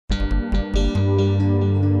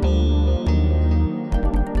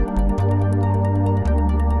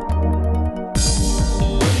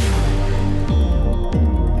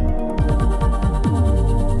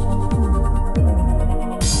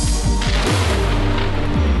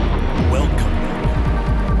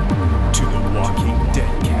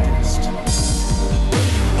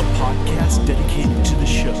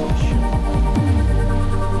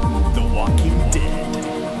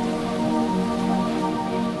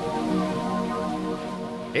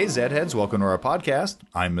Hey, Zedheads, welcome to our podcast.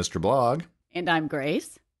 I'm Mr. Blahg. And I'm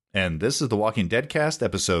Grace. And this is the Walking Dead cast,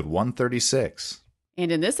 episode 136.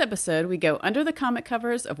 And in this episode, we go under the comic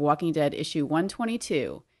covers of Walking Dead issue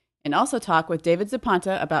 122 and also talk with David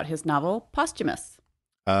Zapanta about his novel, Posthumous.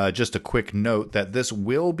 Just a quick note that this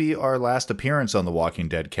will be our last appearance on the Walking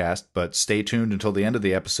Dead cast, but stay tuned until the end of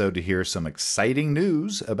the episode to hear some exciting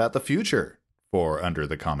news about the future for Under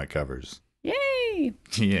the Comic Covers. Yay!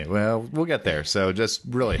 Yeah, well, we'll get there. So just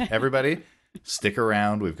really, everybody, stick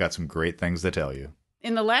around. We've got some great things to tell you.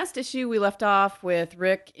 In the last issue, we left off with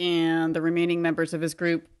Rick and the remaining members of his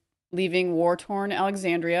group leaving war-torn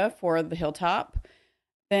Alexandria for the hilltop.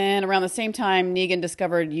 Then around the same time, Negan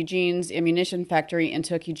discovered Eugene's ammunition factory and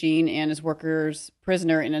took Eugene and his workers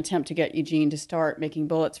prisoner in an attempt to get Eugene to start making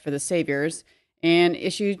bullets for the Saviors. And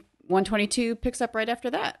issue 122 picks up right after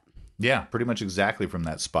that. Yeah, pretty much exactly from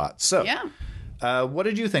that spot. So, what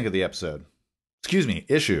did you think of the episode? Excuse me,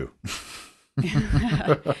 issue.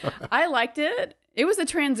 I liked it. It was a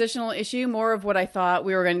transitional issue, more of what I thought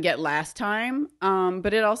we were going to get last time.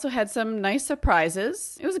 But it also had some nice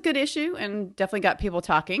surprises. It was a good issue and definitely got people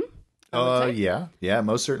talking. Yeah,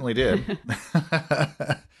 most certainly did.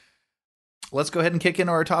 Let's go ahead and kick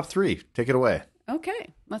into our top three. Take it away.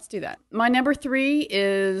 Okay, let's do that. My number 3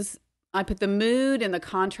 is I put the mood and the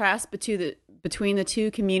contrast between the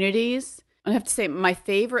two communities. I have to say my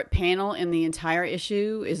favorite panel in the entire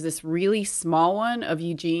issue is this really small one of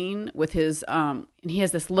Eugene with his and he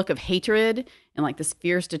has this look of hatred and like this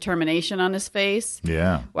fierce determination on his face.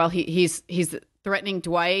 Yeah. While he's threatening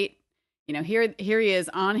Dwight. You know, here he is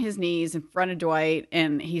on his knees in front of Dwight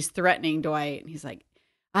and he's threatening Dwight. And he's like,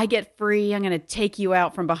 I get free. I'm going to take you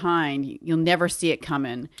out from behind. You'll never see it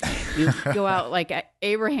coming. You go out like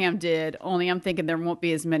Abraham did, only I'm thinking there won't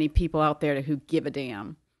be as many people out there who give a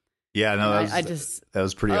damn. Yeah, no, that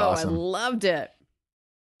was pretty awesome. I loved it.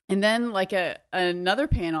 And then like another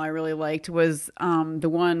panel I really liked was the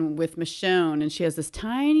one with Michonne, and she has this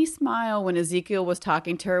tiny smile when Ezekiel was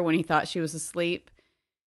talking to her when he thought she was asleep.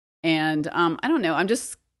 And I don't know, I'm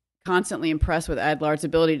just constantly impressed with Adlar's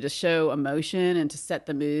ability to show emotion and to set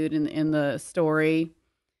the mood in the story.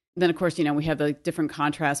 And then, of course, you know, we have the different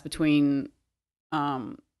contrast between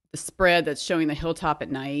the spread that's showing the hilltop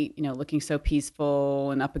at night, you know, looking so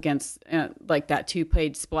peaceful and up against like that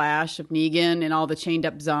 2-page splash of Negan and all the chained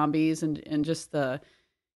up zombies and just the,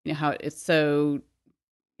 you know, how it's so,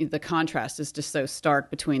 the contrast is just so stark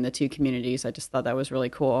between the two communities. I just thought that was really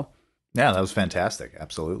cool. Yeah, that was fantastic.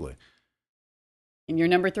 Absolutely. And your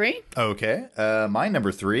number 3? Okay. My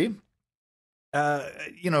number 3,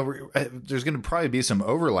 you know, there's going to probably be some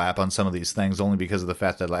overlap on some of these things only because of the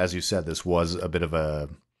fact that, as you said, this was a bit of a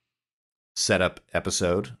setup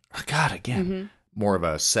episode. God, again, more of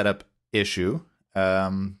a setup issue.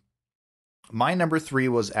 My number 3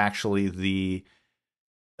 was actually the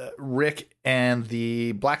Rick and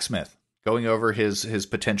the blacksmith going over his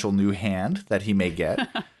potential new hand that he may get.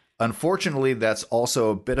 Unfortunately, that's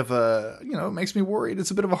also a bit of a, you know, it makes me worried.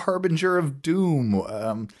 It's a bit of a harbinger of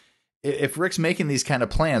doom. If Rick's making these kind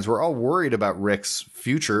of plans, we're all worried about Rick's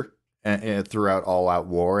future throughout All Out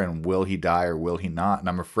War, and will he die or will he not? And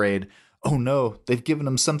I'm afraid, oh no, they've given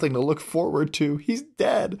him something to look forward to. He's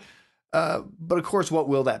dead. But of course, what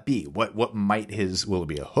will that be? What might will it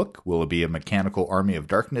be a hook? Will it be a mechanical Army of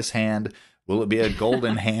Darkness hand? Will it be a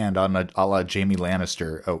golden hand on a la Jaime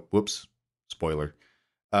Lannister? Oh, whoops. Spoiler.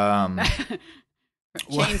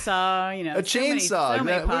 Chainsaw, you know, a chainsaw. So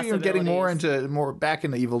many We're getting more back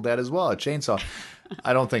into Evil Dead as well. A chainsaw.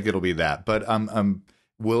 I don't think it'll be that, but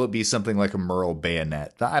will it be something like a Merle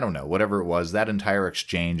bayonet? I don't know. Whatever it was, that entire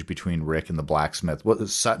exchange between Rick and the blacksmith. What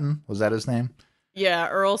was Sutton? Was that his name? Yeah,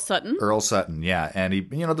 Earl Sutton. Earl Sutton. Yeah, and he,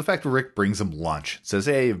 you know, the fact that Rick brings him lunch, says,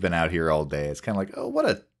 "Hey, you've been out here all day." It's kind of like, oh, what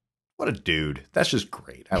a dude. That's just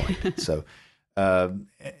great. I like it. So. And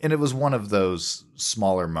it was one of those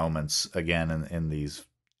smaller moments, again, in these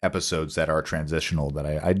episodes that are transitional that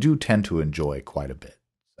I do tend to enjoy quite a bit.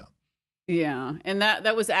 So. Yeah, and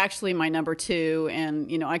that was actually my number 2. And,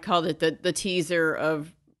 you know, I called it the teaser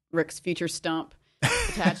of Rick's future stump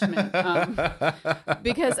attachment.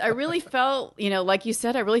 Because I really felt, you know, like you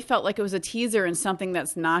said, I really felt like it was a teaser and something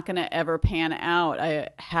that's not going to ever pan out. I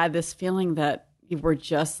had this feeling that we're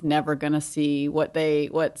just never going to see what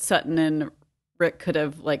Sutton and Rick could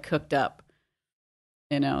have like cooked up,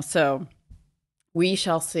 you know, so we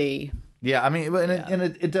shall see. Yeah, I mean, and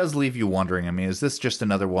it does leave you wondering. I mean, is this just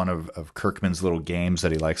another one of Kirkman's little games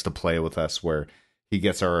that he likes to play with us, where he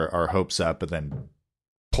gets our hopes up and then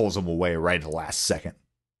pulls them away right at the last second?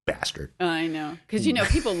 bastard. I know. Because,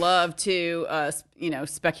 people love to,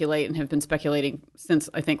 speculate and have been speculating since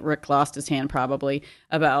I think Rick lost his hand probably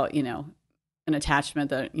about, an attachment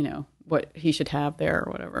that, what he should have there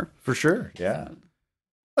or whatever. For sure. Yeah.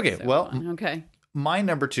 Okay. Okay. My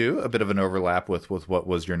number 2, a bit of an overlap with what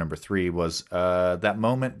was your number 3, was that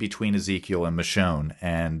moment between Ezekiel and Michonne.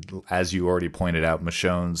 And as you already pointed out,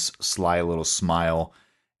 Michonne's sly little smile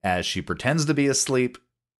as she pretends to be asleep,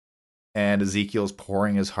 and Ezekiel's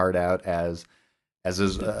pouring his heart out as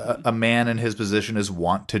a man in his position is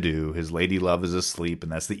wont to do. His lady love is asleep,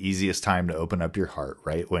 and that's the easiest time to open up your heart,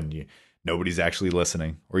 right? When nobody's actually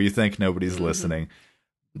listening, or you think nobody's listening.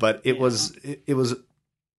 But it was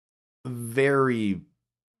very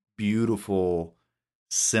beautiful,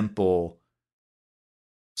 simple,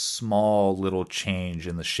 small little change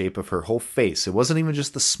in the shape of her whole face. It wasn't even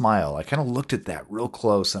just the smile. I kind of looked at that real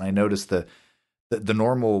close, and I noticed the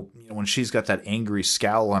normal, when she's got that angry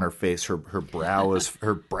scowl on her face, her brow is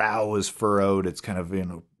furrowed. It's kind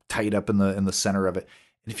of tight up in the center of it.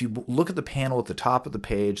 And if you look at the panel at the top of the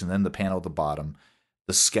page and then the panel at the bottom,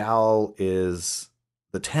 the scowl is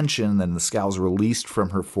the tension, then the scowl's released from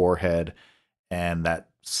her forehead, and that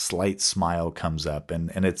slight smile comes up,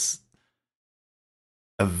 and it's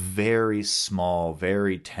a very small,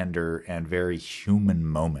 very tender, and very human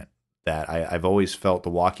moment that I've always felt The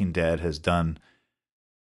Walking Dead has done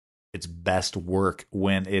its best work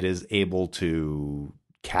when it is able to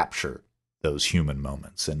capture those human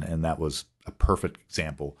moments, and that was a perfect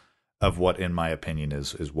example of what, in my opinion,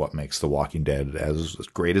 is what makes The Walking Dead as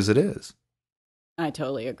great as it is. I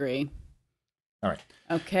totally agree. All right.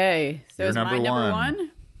 Okay. So is my number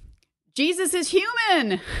 1? Jesus is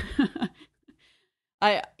human.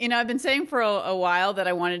 I've been saying for a while that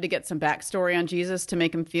I wanted to get some backstory on Jesus to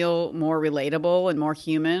make him feel more relatable and more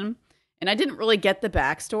human. And I didn't really get the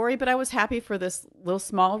backstory, but I was happy for this little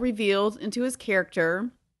small reveal into his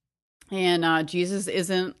character. And Jesus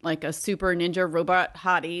isn't like a super ninja robot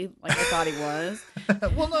hottie like I thought he was.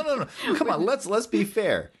 Well, no. Come on, let's be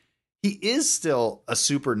fair. He is still a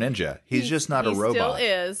super ninja. He's just not a robot. He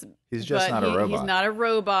still is. He's just not a robot. He's not a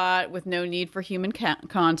robot with no need for human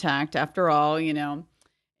contact, after all,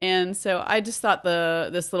 And so I just thought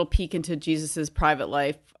this little peek into Jesus's private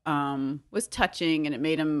life was touching, and it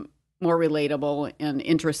made him more relatable and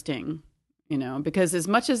interesting, because as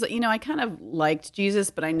much as, I kind of liked Jesus,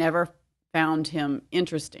 but I never found him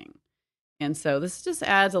interesting. And so this just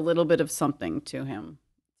adds a little bit of something to him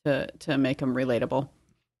to make him relatable.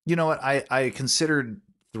 You know what? I considered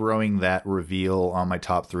throwing that reveal on my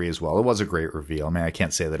top 3 as well. It was a great reveal. I mean, I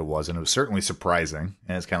can't say that it wasn't. It was certainly surprising.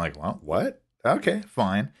 And it's kind of like, well, what? Okay,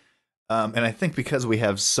 fine. And I think because we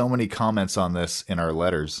have so many comments on this in our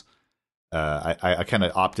letters, I kind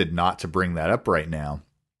of opted not to bring that up right now.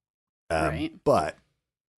 Right. But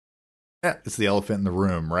yeah, it's the elephant in the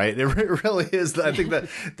room, right? It really is. I think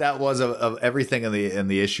that was of everything in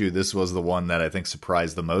the issue. This was the one that I think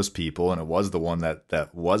surprised the most people, and it was the one that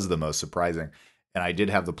was the most surprising. And I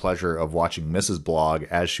did have the pleasure of watching Mrs. Blahg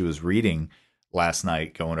as she was reading last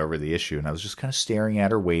night, going over the issue, and I was just kind of staring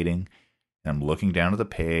at her, waiting. And I'm looking down at the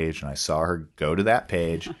page, and I saw her go to that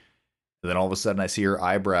page. And then all of a sudden, I see her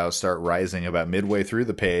eyebrows start rising about midway through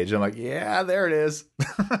the page. I'm like, yeah, there it is.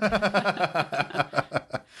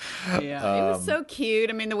 Yeah, it was so cute.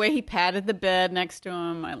 I mean, the way he patted the bed next to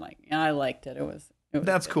him, I liked it. It was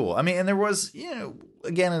that's good. Cool. I mean, and there was,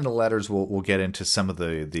 again, in the letters, we'll get into some of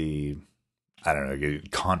the I don't know,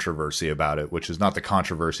 controversy about it, which is not the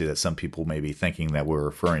controversy that some people may be thinking that we're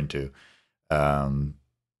referring to.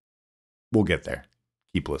 We'll get there.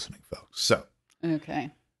 Keep listening, folks. So,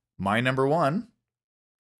 okay. My number 1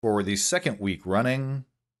 for the second week running,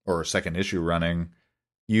 or second issue running,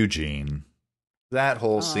 Eugene. That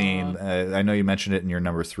whole scene, I know you mentioned it in your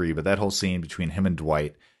number 3, but that whole scene between him and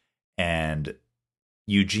Dwight, and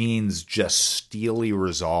Eugene's just steely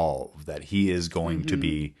resolve that he is going to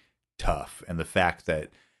be tough. And the fact that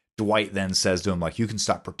Dwight then says to him, like, you can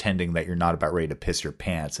stop pretending that you're not about ready to piss your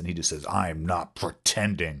pants. And he just says, I'm not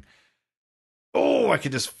pretending. Oh, I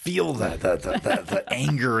could just feel the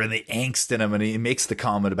anger and the angst in him. And he makes the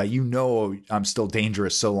comment about, I'm still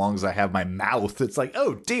dangerous so long as I have my mouth. It's like,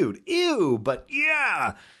 oh, dude, ew. But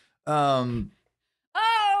yeah.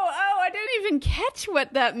 I didn't even catch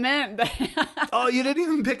what that meant. Oh, you didn't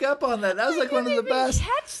even pick up on that. That was like one of the best.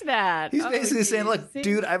 Catch that. He's basically saying, look,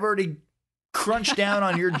 dude, I've already crunched down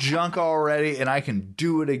on your junk already, and I can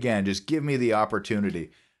do it again. Just give me the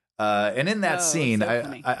opportunity. And in that scene,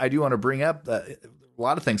 so I do want to bring up a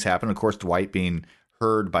lot of things happen. Of course, Dwight being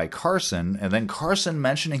heard by Carson, and then Carson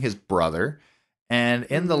mentioning his brother, And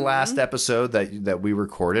in the last episode that we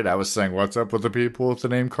recorded, I was saying, what's up with the people with the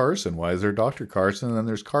name Carson? Why is there Dr. Carson and then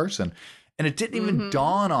there's Carson? And it didn't even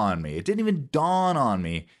dawn on me. It didn't even dawn on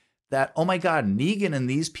me that, oh my God, Negan and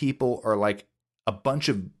these people are like a bunch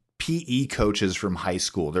of PE coaches from high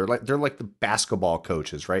school. They're like the basketball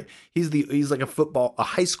coaches, right? He's like a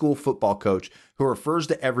high school football coach who refers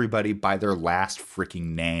to everybody by their last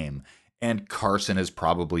freaking name. And Carson is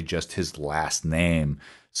probably just his last name.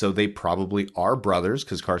 So they probably are brothers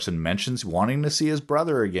because Carson mentions wanting to see his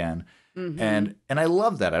brother again. And I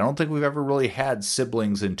love that. I don't think we've ever really had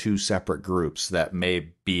siblings in two separate groups that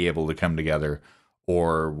may be able to come together,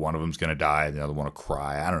 or one of them's going to die and the other one will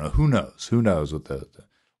cry. I don't know. Who knows? Who knows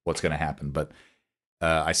what's going to happen? But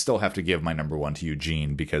I still have to give my number one to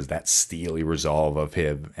Eugene because that steely resolve of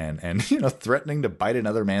him and threatening to bite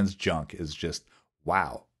another man's junk is just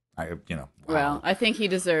wow. Wow. Well, I think he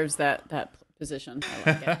deserves that position.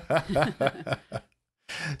 I like it.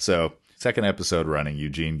 So, second episode running,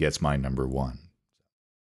 Eugene gets my number one.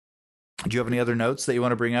 Do you have any other notes that you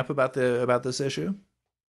want to bring up about this issue?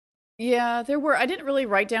 Yeah, there were. I didn't really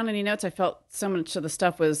write down any notes. I felt so much of the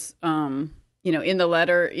stuff was, in the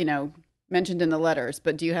letter, mentioned in the letters.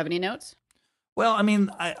 But do you have any notes? Well, I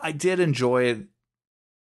mean, I did enjoy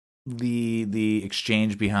the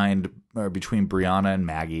exchange between Brianna and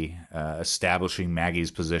Maggie, establishing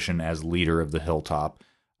Maggie's position as leader of the Hilltop.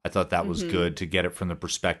 I thought that was good to get it from the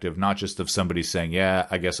perspective, not just of somebody saying, yeah,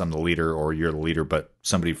 I guess I'm the leader or you're the leader, but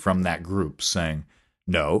somebody from that group saying,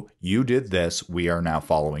 no, you did this. We are now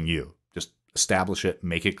following you. Just establish it,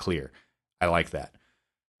 make it clear. I like that.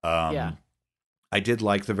 Yeah. I did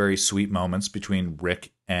like the very sweet moments between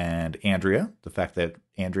Rick and Andrea. The fact that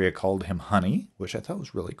Andrea called him honey, which I thought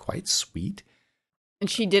was really quite sweet. And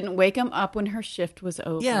she didn't wake him up when her shift was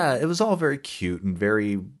over. Yeah, it was all very cute and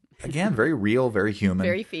very real, very human.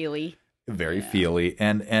 Very feely. Very feely.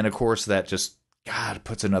 And of course that just, God,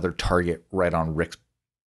 puts another target right on Rick's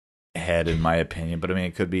head, in my opinion. But I mean,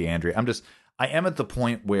 it could be Andrea. I am at the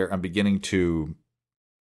point where I'm beginning to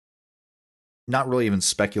not really even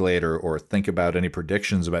speculate or think about any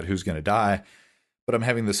predictions about who's going to die, but I'm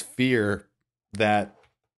having this fear that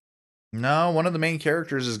no, one of the main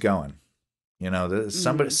characters is going.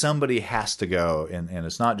 Somebody has to go, and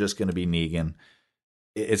it's not just going to be Negan.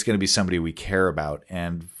 It's going to be somebody we care about.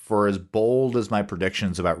 And for as bold as my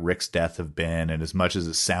predictions about Rick's death have been, and as much as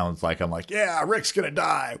it sounds like I'm like, yeah, Rick's going to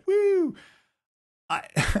die, woo! I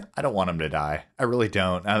don't want him to die. I really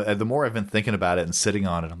don't. The more I've been thinking about it and sitting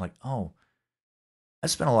on it, I'm like, oh, I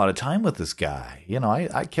spent a lot of time with this guy.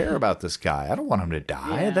 I care about this guy. I don't want him to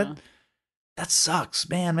die. Yeah. That sucks,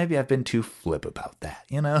 man. Maybe I've been too flip about that,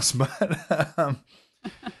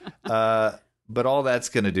 but all that's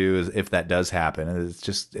going to do is, if that does happen,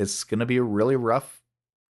 it's going to be a really rough.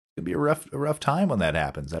 It's going to be a rough time when that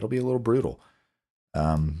happens. That'll be a little brutal.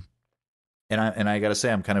 And I got to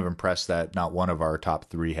say, I'm kind of impressed that not one of our top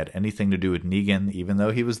three had anything to do with Negan, even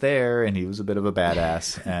though he was there and he was a bit of a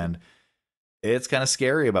badass. And it's kind of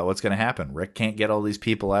scary about what's going to happen. Rick can't get all these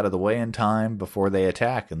people out of the way in time before they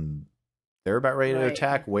attack, and they're about ready to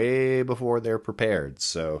attack way before they're prepared.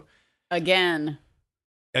 So Again,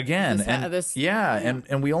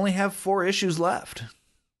 and we only have 4 issues left.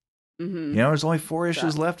 There's only 4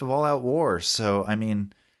 issues left of All Out War. So, I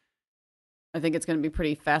mean, I think it's going to be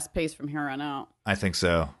pretty fast paced from here on out. I think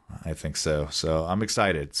so. So I'm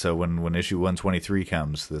excited. So when issue 123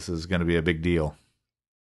 comes, this is going to be a big deal.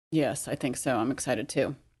 Yes, I think so. I'm excited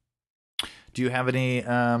too. Do you have any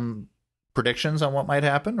predictions on what might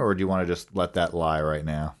happen, or do you want to just let that lie right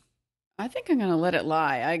now? I think I'm going to let it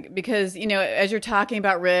lie. Because, as you're talking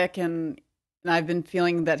about Rick and I've been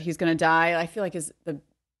feeling that he's going to die, I feel like the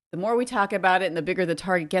more we talk about it and the bigger the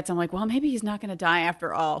target gets, I'm like, well, maybe he's not going to die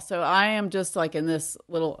after all. So I am just like in this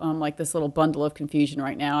little bundle of confusion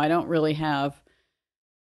right now. I don't really have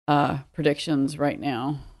predictions right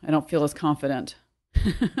now. I don't feel as confident.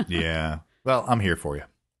 Yeah. Well, I'm here for you.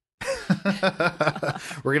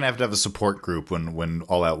 We're going to have a support group when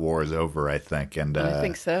All Out War is over, I think. And I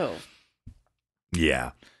think so.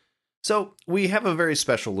 Yeah. So we have a very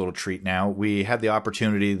special little treat now. We had the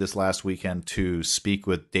opportunity this last weekend to speak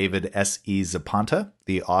with David S.E. Zapanta,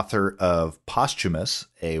 the author of Posthumous,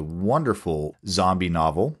 a wonderful zombie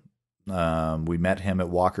novel. We met him at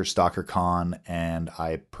Walker Stalker Con, and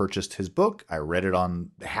I purchased his book. I read it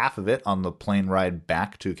on half of it on the plane ride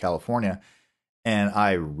back to California, and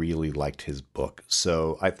I really liked his book.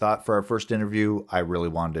 So I thought for our first interview, I really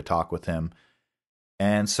wanted to talk with him.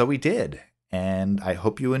 And so we did. And I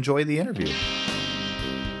hope you enjoy the interview.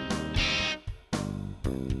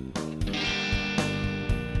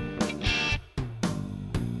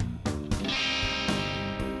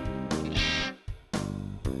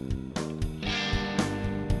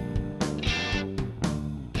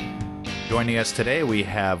 Joining us today, we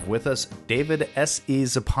have with us David S.E.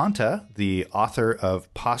 Zapanta, the author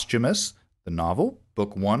of Posthumous, the novel,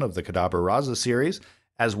 book 1 of the Kadabra Raza series,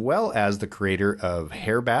 as well as the creator of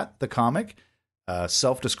Hairbat, the comic,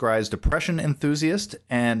 self-described depression enthusiast,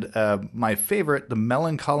 and my favorite, the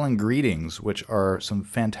Melancholy Greetings, which are some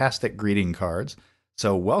fantastic greeting cards.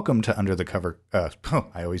 So welcome to Under the Cover.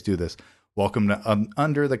 I always do this. Welcome to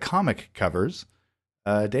Under the Comic Covers,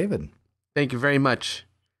 David. Thank you very much.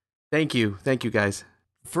 Thank you, guys.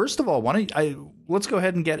 First of all, let's go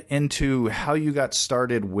ahead and get into how you got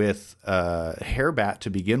started with Hairbat to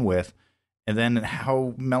begin with, and then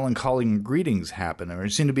how Melancholy Greetings happened. There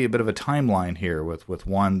seemed to be a bit of a timeline here with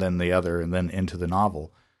one, then the other, and then into the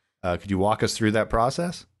novel. Could you walk us through that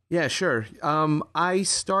process? Yeah, sure. I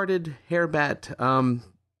started Hairbat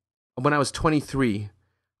when I was 23.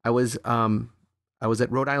 I was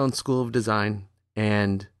at Rhode Island School of Design,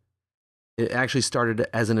 and it actually started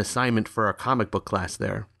as an assignment for a comic book class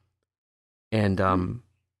there. And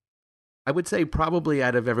I would say probably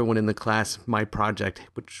out of everyone in the class, my project,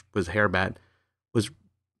 which was Hairbat, was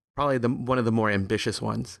probably one of the more ambitious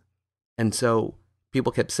ones. And so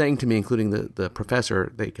people kept saying to me, including the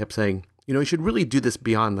professor, they kept saying, you should really do this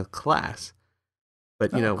beyond the class.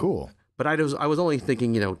 But, cool. But I was only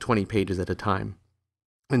thinking, 20 pages at a time.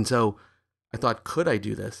 And so I thought, could I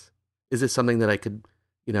do this? Is this something that I could,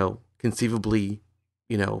 conceivably,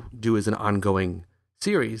 do as an ongoing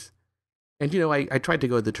series? And, I tried to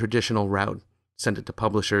go the traditional route, sent it to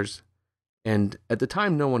publishers. And at the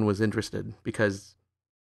time, no one was interested because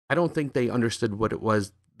I don't think they understood what it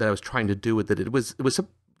was that I was trying to do with it. It was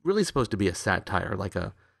really supposed to be a satire, like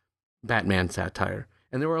a Batman satire.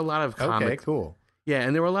 And there were a lot of comics. Okay, cool. Yeah,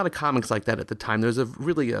 and there were a lot of comics like that at the time. There was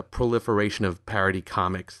really a proliferation of parody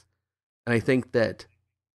comics. And I think that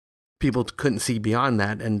people couldn't see beyond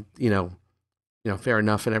that, and, fair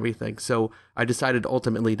enough and everything. So I decided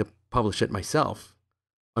ultimately to publish it myself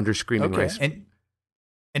under Screaming Rice. And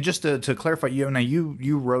just to clarify,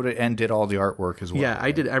 you wrote it and did all the artwork as well. Yeah, right?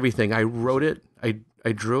 I did everything. I wrote it,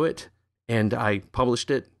 I drew it, and I published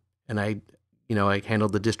it, and I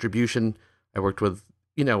handled the distribution. I worked with,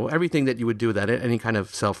 everything that you would do with that, any kind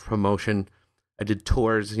of self-promotion. I did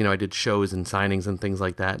tours, I did shows and signings and things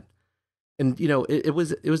like that. And, it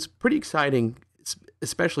was pretty exciting,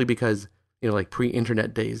 especially because, like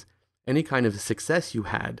pre-internet days, any kind of success you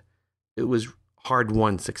had, it was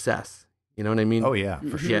hard-won success. You know what I mean? Oh, yeah,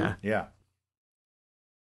 for sure. Yeah.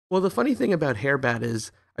 Well, the funny thing about Hairbat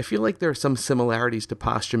is I feel like there are some similarities to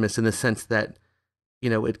Posthumous in the sense that,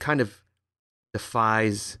 it kind of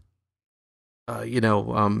defies,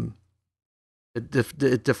 it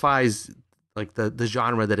defies like the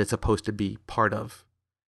genre that it's supposed to be part of.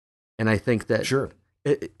 And I think that, sure,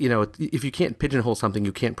 if you can't pigeonhole something,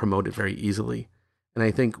 you can't promote it very easily. And I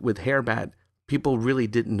think with Hairbat, people really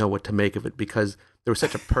didn't know what to make of it because there was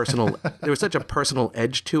such a personal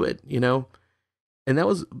edge to it, And that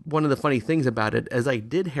was one of the funny things about it. As I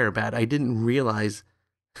did Hairbat, I didn't realize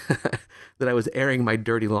that I was airing my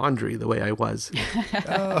dirty laundry the way I was.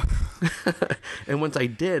 Oh. And once I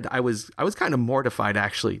did, I was kind of mortified,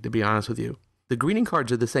 actually, to be honest with you. The greeting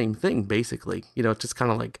cards are the same thing, basically. It's just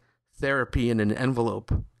kind of like therapy in an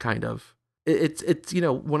envelope, kind of. It's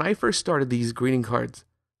when I first started these greeting cards,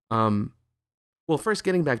 well, first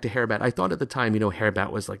getting back to Hairbat, I thought at the time,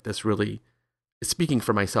 Hairbat was like this really, speaking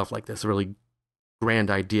for myself, like this really grand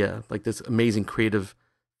idea, like this amazing creative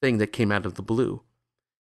thing that came out of the blue.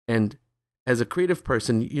 And as a creative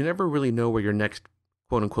person, you never really know where your next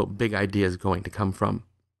quote unquote big idea is going to come from.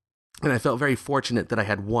 And I felt very fortunate that I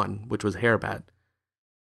had one, which was Hairbat.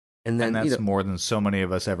 And that's more than so many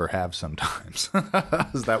of us ever have sometimes.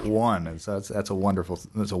 Is that one? And so that's a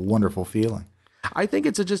wonderful feeling. I think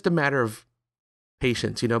it's just a matter of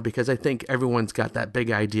patience, because I think everyone's got that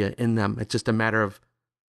big idea in them. It's just a matter of,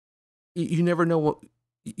 you never know what,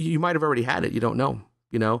 you might have already had it. You don't know,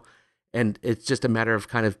 and it's just a matter of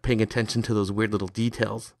kind of paying attention to those weird little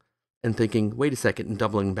details and thinking, wait a second, and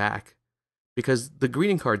doubling back. Because the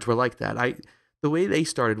greeting cards were like that. The way they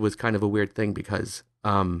started was kind of a weird thing because,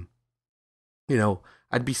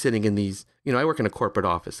 I'd be sitting in these, I work in a corporate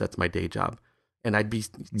office. That's my day job. And I'd be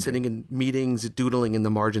sitting in meetings, doodling in the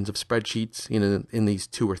margins of spreadsheets, in these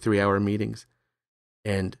 2 or 3 hour meetings.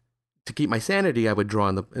 And to keep my sanity, I would draw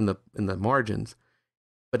in the margins.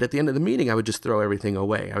 But at the end of the meeting, I would just throw everything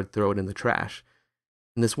away. I would throw it in the trash.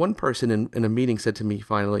 And this one person in a meeting said to me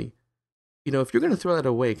finally, if you're going to throw that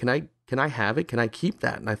away, can I have it? Can I keep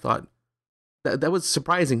that? And I thought that was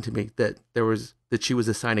surprising to me that she was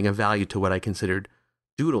assigning a value to what I considered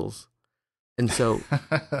doodles. And so,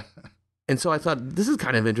 And so I thought, this is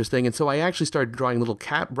kind of interesting. And so I actually started writing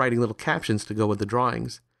little captions to go with the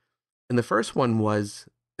drawings. And the first one was,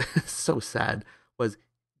 so sad, was,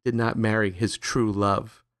 did not marry his true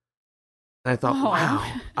love. And I thought, wow,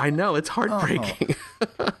 I know, it's heartbreaking.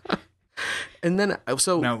 And then,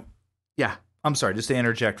 now, yeah. I'm sorry, just to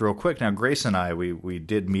interject real quick. Now, Grace and I, we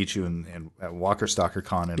did meet you at Walker Stalker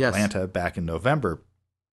Con in Atlanta back in November.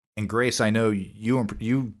 And Grace, I know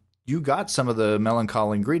you got some of the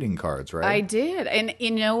melancholy greeting cards, right? I did. And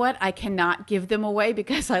you know what? I cannot give them away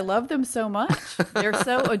because I love them so much. They're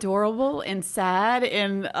so adorable and sad.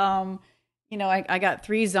 And, I got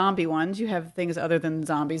 3 zombie ones. You have things other than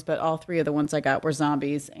zombies, but all 3 of the ones I got were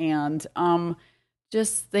zombies. And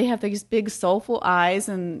they have these big soulful eyes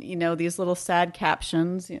and, these little sad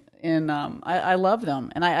captions. And I love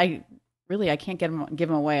them. And I can't give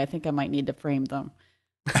them away. I think I might need to frame them.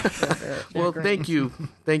 Well, thank you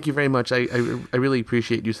very much. I really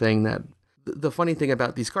appreciate you saying that. The funny thing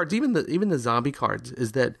about these cards, even the zombie cards,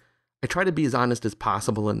 is that I try to be as honest as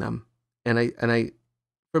possible in them. And I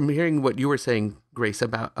from hearing what you were saying, Grace,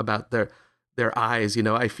 about their eyes,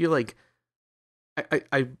 I feel like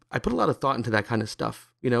I put a lot of thought into that kind of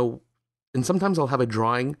stuff, and sometimes I'll have a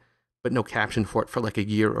drawing but no caption for it for like a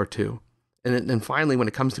year or two, and then finally when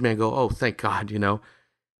it comes to me, I go, oh, thank God,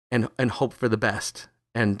 and hope for the best.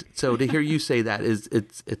 And so to hear you say that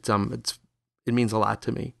it means a lot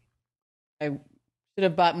to me. I should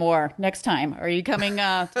have bought more next time. Are you coming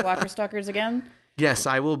to Walker Stalkers again? Yes,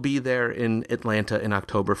 I will be there in Atlanta in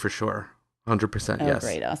October for sure. 100%. Oh, yes.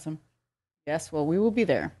 Great. Awesome. Yes. Well, we will be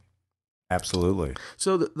there. Absolutely.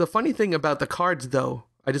 So the funny thing about the cards, though,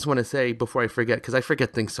 I just want to say before I forget, because I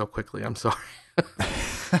forget things so quickly, I'm sorry,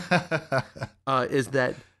 is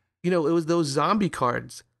that, it was those zombie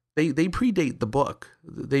cards. They predate the book.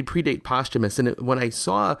 They predate Posthumous. And when I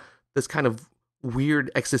saw this kind of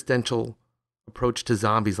weird existential approach to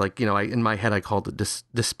zombies, like, in my head, I called it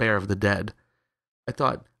despair of the dead. I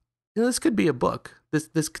thought, this could be a book.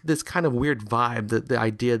 This kind of weird vibe, the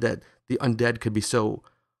idea that the undead could be so,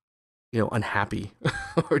 unhappy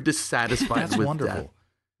or dissatisfied That's with wonderful. death.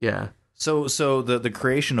 Yeah. So the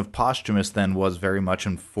creation of Posthumous then was very much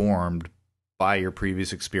informed by your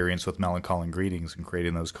previous experience with Melancholy Greetings and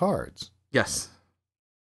creating those cards. Yes.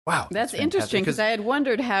 Wow. That's interesting because I had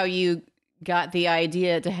wondered how you got the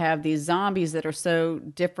idea to have these zombies that are so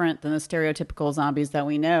different than the stereotypical zombies that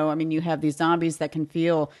we know. I mean, you have these zombies that can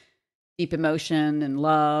feel deep emotion and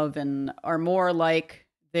love and are more like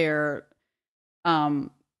their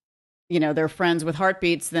they're friends with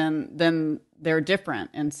heartbeats than they're different.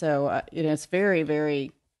 And so it's very,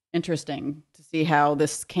 very interesting to see how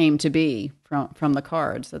this came to be from the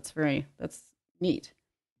cards. That's neat.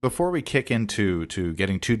 Before we kick into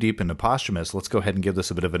getting too deep into Posthumous, let's go ahead and give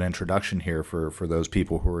this a bit of an introduction here for those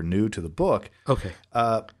people who are new to the book. Okay.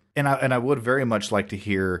 And I would very much like to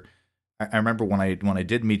hear. I remember when I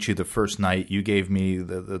did meet you the first night, you gave me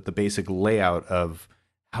the basic layout of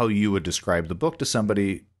how you would describe the book to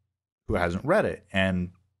somebody who hasn't read it. And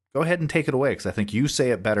go ahead and take it away, because I think you say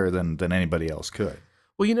it better than anybody else could.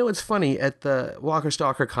 Well, it's funny. At the Walker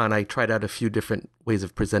Stalker Con, I tried out a few different ways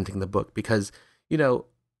of presenting the book because,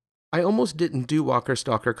 I almost didn't do Walker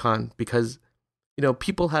Stalker Con because,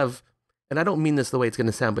 people have, and I don't mean this the way it's going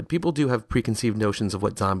to sound, but people do have preconceived notions of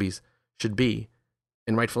what zombies should be,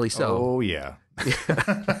 and rightfully so. Oh, yeah.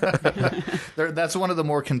 That's one of the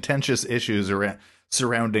more contentious issues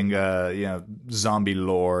surrounding zombie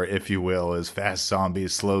lore, if you will, is fast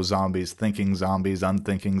zombies, slow zombies, thinking zombies,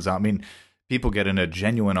 unthinking zombies. I mean, people get into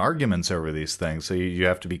genuine arguments over these things, so you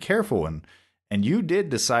have to be careful. And you did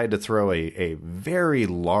decide to throw a very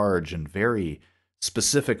large and very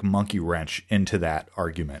specific monkey wrench into that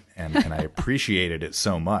argument, and I appreciated it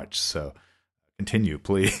so much. So continue,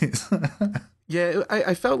 please. Yeah,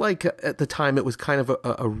 I felt like at the time it was kind of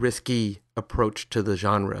a risky approach to the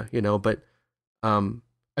genre, but and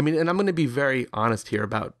I'm going to be very honest here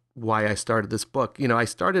about why I started this book. I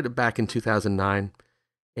started it back in 2009,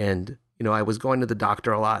 and, I was going to the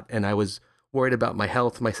doctor a lot, and I was worried about my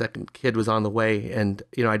health. My second kid was on the way, and,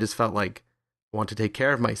 I just felt like I want to take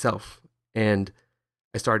care of myself. And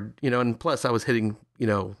I started, and plus I was hitting,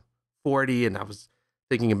 40, and I was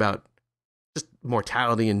thinking about just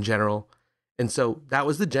mortality in general. And so that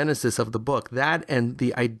was the genesis of the book. That and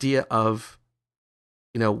the idea of,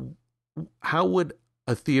 how would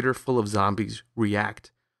a theater full of zombies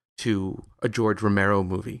react to a George Romero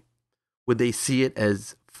movie? Would they see it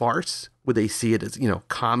as farce? Would they see it as,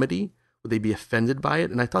 comedy? Would they be offended by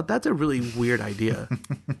it? And I thought that's a really weird idea.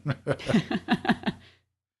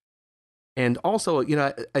 And also,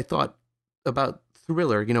 I thought about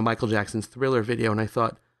Thriller, Michael Jackson's Thriller video, and I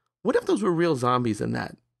thought, what if those were real zombies in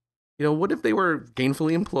that? You know, what if they were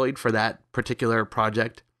gainfully employed for that particular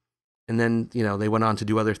project, and then, you know, they went on to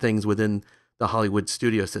do other things within the Hollywood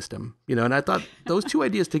studio system? You know, and I thought those two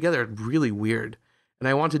ideas together are really weird, and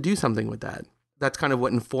I want to do something with that. That's kind of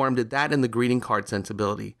what informed it. That and the greeting card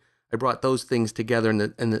sensibility. I brought those things together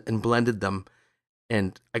and blended them,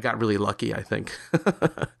 and I got really lucky, I think.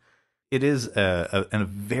 It is a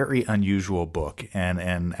very unusual book,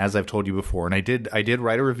 and as I've told you before, and I did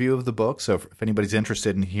write a review of the book. So if anybody's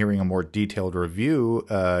interested in hearing a more detailed review,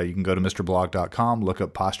 you can go to MrBlahg.com, look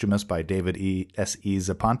up Posthumous by David S.E.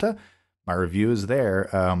 Zapanta. My review is there.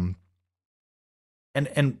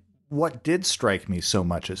 And what did strike me so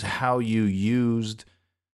much is how you used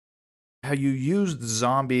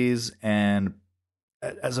zombies and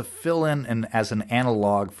as a fill-in and as an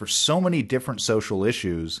analog for so many different social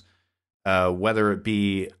issues. Whether it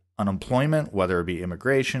be unemployment, whether it be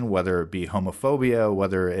immigration, whether it be homophobia,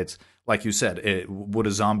 whether it's, like you said, would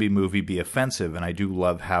a zombie movie be offensive? And I do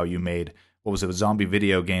love how you made, what was it, zombie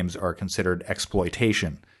video games are considered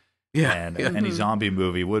exploitation. Yeah. And any zombie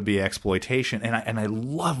movie would be exploitation. And I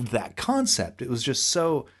loved that concept. It was just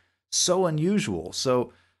so unusual.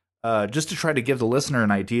 So just to try to give the listener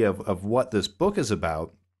an idea of what this book is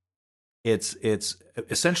about, it's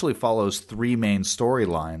essentially follows three main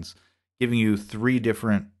storylines, giving you three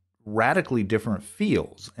radically different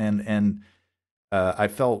feels. And I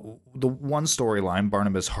felt the one storyline,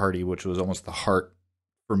 Barnabas Hardy, which was almost the heart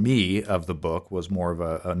for me of the book, was more of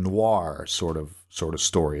a noir sort of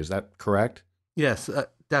story. Is that correct? Yes,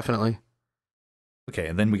 definitely. Okay,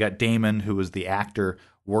 and then we got Damon, who was the actor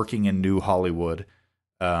working in New Hollywood.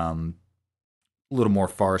 A little more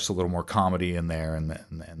farce, a little more comedy in there, and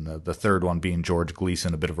the third one being George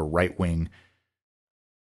Gleason, a bit of a right-wing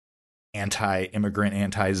anti-immigrant,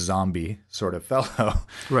 anti-zombie sort of fellow.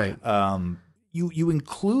 Right. You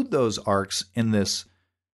include those arcs in this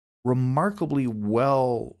remarkably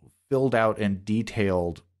well filled out and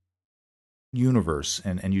detailed universe,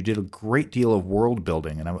 and you did a great deal of world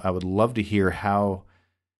building, and I would love to hear how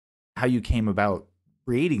you came about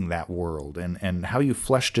creating that world and how you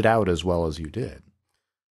fleshed it out as well as you did.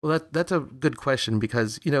 Well, that's a good question,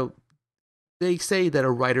 because, you know, they say that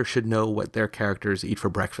a writer should know what their characters eat for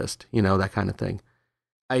breakfast, you know, that kind of thing.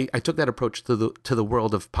 I took that approach to the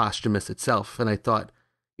world of Posthumous itself, and I thought,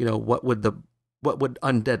 you know, what would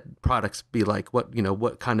undead products be like?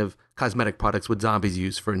 What kind of cosmetic products would zombies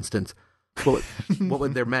use, for instance? What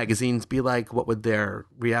would their magazines be like? What would their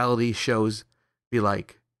reality shows be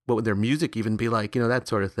like? What would their music even be like? You know, that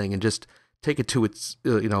sort of thing, and just take it to its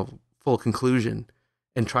full conclusion,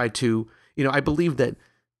 and try to, you know, I believe that,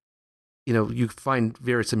 you know, you find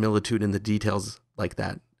verisimilitude in the details like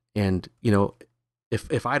that, and, you know,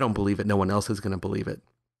 if I don't believe it, no one else is going to believe it.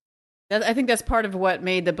 I think that's part of what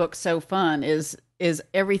made the book so fun is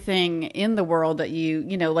everything in the world that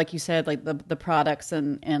you know, like you said, like the products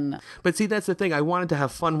and. But see, that's the thing. I wanted to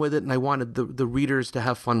have fun with it, and I wanted the readers to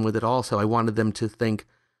have fun with it also. I wanted them to think,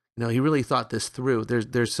 you know, he really thought this through.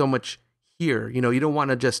 There's so much here. You know, you don't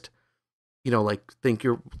want to just, you know, like think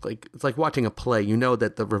you're like, it's like watching a play. You know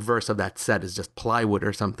that the reverse of that set is just plywood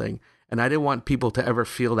or something. And I didn't want people to ever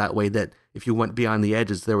feel that way, that if you went beyond the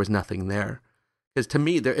edges, there was nothing there. Because to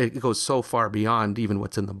me, it goes so far beyond even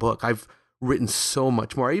what's in the book. I've written so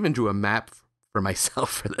much more. I even drew a map for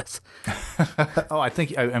myself for this. Oh, I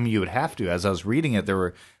mean, you would have to. As I was reading it, there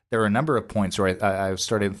were a number of points where I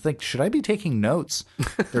started to think, should I be taking notes?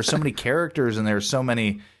 There's so many characters, and there's so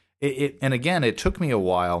many. And again, it took me a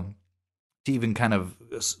while to even kind of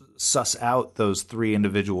suss out those three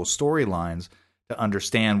individual storylines to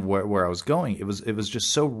understand where I was going. It was just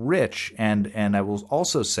so rich, and I will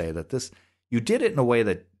also say that you did it in a way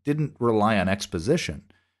that didn't rely on exposition.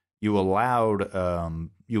 You allowed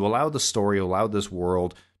the story, allowed this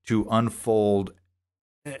world to unfold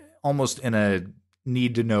almost in a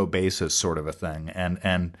need to know basis sort of a thing.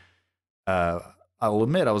 And I'll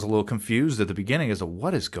admit I was a little confused at the beginning as to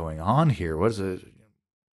what is going on here. What is it?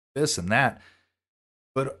 This and that.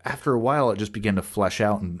 But after a while, it just began to flesh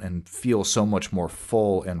out and feel so much more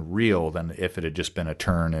full and real than if it had just been a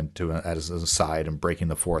turn into as an aside and breaking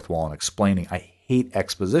the fourth wall and explaining. I hate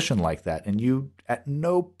exposition like that, and you at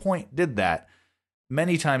no point did that.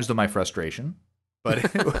 Many times to my frustration, but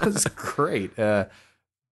it was great.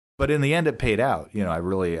 But in the end, it paid out. You know, I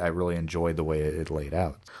really enjoyed the way it laid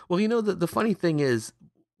out. Well, you know, the funny thing is,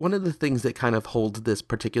 one of the things that kind of holds this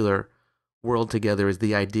particular world together is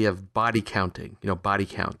the idea of body counting, you know, body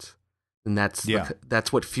counts. And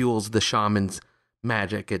that's what fuels the shaman's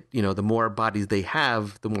magic. The more bodies they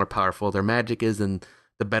have, the more powerful their magic is, and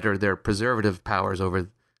the better their preservative powers over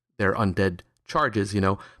their undead charges,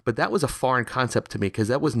 but that was a foreign concept to me because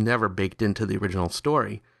that was never baked into the original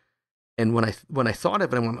story. And when I thought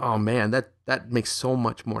of it, I went, oh man, that makes so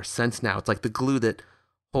much more sense now. It's like the glue that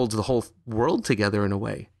holds the whole world together in a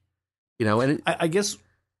way, And I guess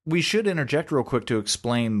we should interject real quick to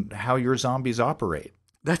explain how your zombies operate.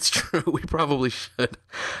 That's true. We probably should.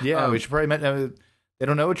 Yeah, we should probably. They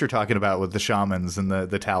don't know what you're talking about with the shamans and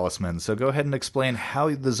the talismans. So go ahead and explain how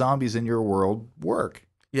the zombies in your world work.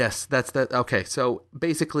 Yes, that's that. Okay, so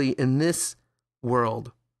basically, in this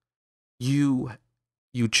world, you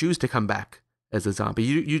choose to come back as a zombie.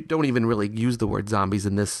 You don't even really use the word zombies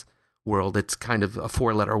in this world. It's kind of a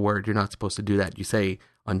 4-letter word. You're not supposed to do that. You say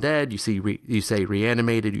undead. You say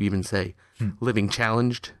reanimated. You even say living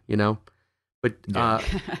challenged. But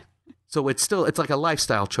so it's like a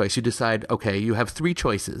lifestyle choice. You decide, okay, you have 3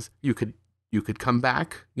 choices. You could come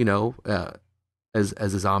back, as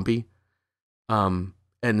a zombie, and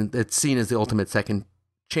it's seen as the ultimate second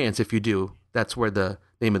chance. If you do, that's where the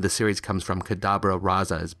name of the series comes from. Kadabra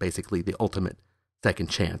Raza is basically the ultimate second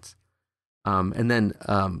chance. And then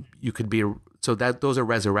you could be those are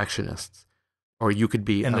resurrectionists, or you could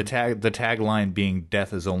be and the tagline being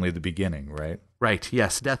 "Death is only the beginning," right? Right.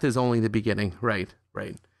 Yes, death is only the beginning. Right.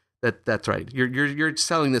 That's right. You're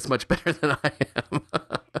selling this much better than I am.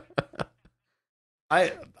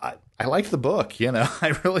 I liked the book,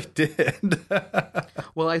 I really did.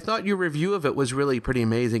 Well, I thought your review of it was really pretty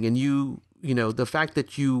amazing, and the fact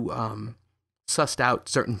that you sussed out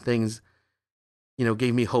certain things,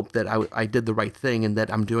 gave me hope that I did the right thing and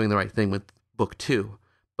that I'm doing the right thing with book 2.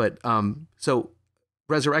 But so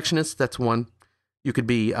resurrectionist, that's one. You could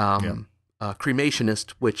be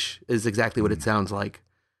cremationist, which is exactly what it sounds like.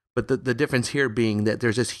 But the difference here being that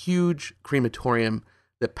there's this huge crematorium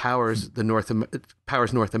that powers North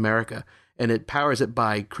America, and it powers it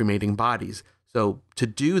by cremating bodies. So to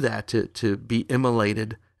do that, to be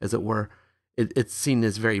immolated, as it were, it's seen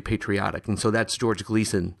as very patriotic. And so that's George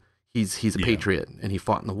Gleason. He's a patriot, and he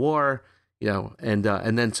fought in the war, and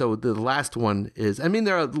then so the last one is,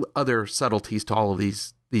 there are other subtleties to all of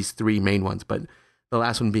these 3 main ones, but the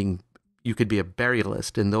last one being, you could be a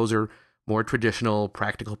burialist, and those are more traditional,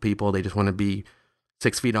 practical people. They just want to be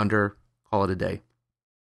 6 feet under, call it a day.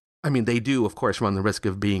 They do, of course, run the risk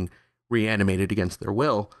of being reanimated against their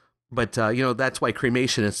will, but that's why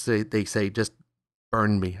cremationists, they say, just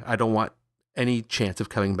burn me. I don't want any chance of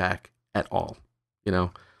coming back at all.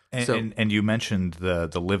 And you mentioned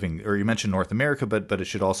the living, or you mentioned North America, but it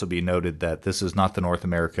should also be noted that this is not the North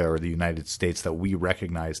America or the United States that we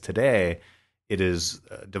recognize today. It is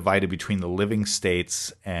divided between the living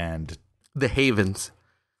states and the havens.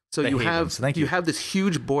 So you have this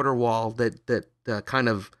huge border wall that kind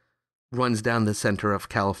of runs down the center of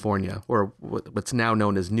California, or what's now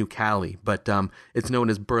known as New Cali, but it's known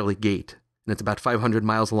as Burley Gate, and it's about 500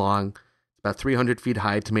 miles long, about 300 feet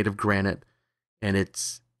high. It's made of granite, and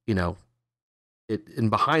it's and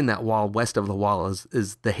behind that wall, west of the wall,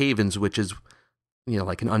 is the havens, which is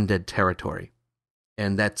like an undead territory,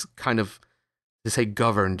 and that's kind of, to say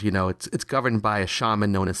governed, it's governed by a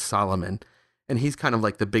shaman known as Solomon, and he's kind of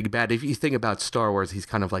like the big bad. If you think about Star Wars, he's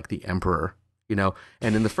kind of like the emperor,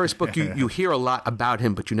 and in the first book, you hear a lot about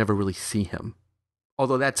him, but you never really see him.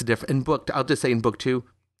 Although that's different. I'll just say in book 2,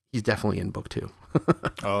 he's definitely in book 2.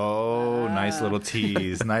 Oh, nice little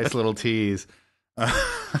tease. Nice little tease.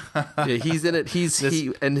 Yeah, he's in it.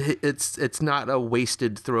 It's not a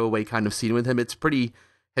wasted throwaway kind of scene with him. It's pretty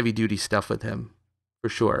heavy duty stuff with him, for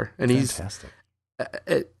sure. And fantastic.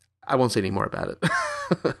 I won't say any more about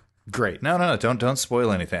it. Great. No, don't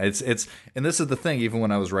spoil anything. It's and this is the thing. Even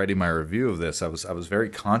when I was writing my review of this, I was very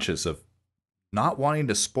conscious of not wanting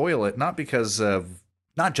to spoil it, not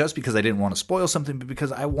just because I didn't want to spoil something, but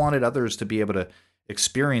because I wanted others to be able to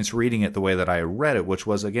experience reading it the way that I read it, which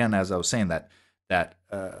was, again, as I was saying, that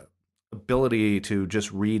ability to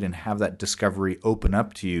just read and have that discovery open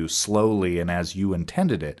up to you slowly and as you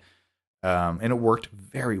intended it. And it worked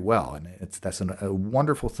very well, and that's a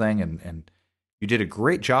wonderful thing, and you did a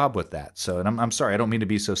great job with that. So, and I'm sorry, I don't mean to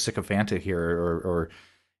be so sycophantic here or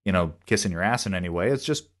kissing your ass in any way. It's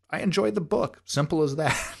just I enjoyed the book. Simple as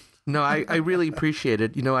that. No, I really appreciate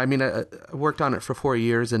it. I worked on it for 4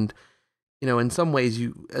 years, and in some ways,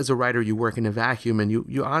 you as a writer, you work in a vacuum, and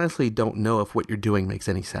you honestly don't know if what you're doing makes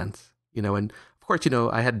any sense. And of course,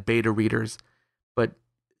 I had beta readers, but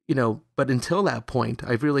until that point,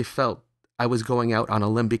 I really felt I was going out on a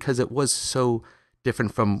limb because it was so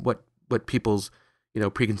different from what people's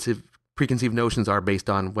preconceived notions are based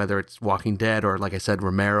on, whether it's Walking Dead or, like I said,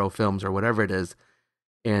 Romero films or whatever it is.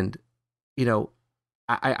 And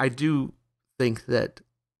I do think that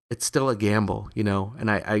it's still a gamble, you know,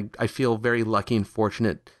 and I feel very lucky and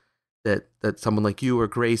fortunate that someone like you or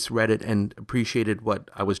Grace read it and appreciated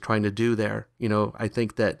what I was trying to do there. You know, I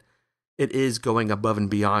think that it is going above and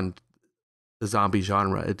beyond the zombie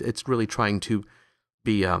genre. It's really trying to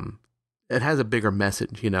be, it has a bigger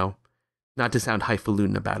message, you know, not to sound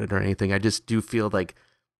highfalutin about it or anything. I just do feel like,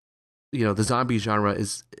 you know, the zombie genre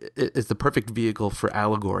is the perfect vehicle for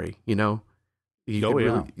allegory, you know?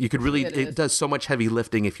 You could really, it does so much heavy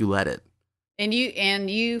lifting if you let it. And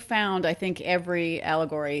you found, I think, every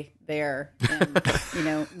allegory there, and you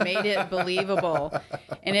know, made it believable.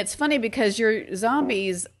 And it's funny because your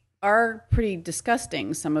zombies are pretty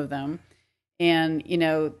disgusting, some of them, and you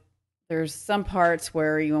know, there's some parts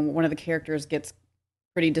where one of the characters gets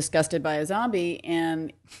pretty disgusted by a zombie,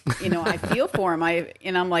 and you know, I feel for him.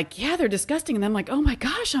 I'm like, yeah, they're disgusting, and I'm like, oh my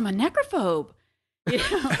gosh, I'm a necrophobe. You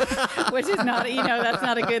know, which is not, you know, that's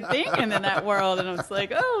not a good thing in that world. And I was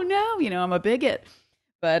like, oh no, you know, I'm a bigot.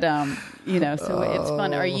 But, you know, so it's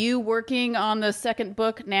fun. Are you working on the second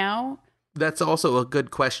book now? That's also a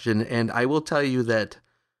good question. And I will tell you that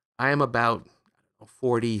I am about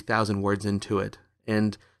 40,000 words into it.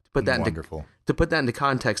 And to put that into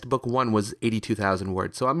context, book 1 was 82,000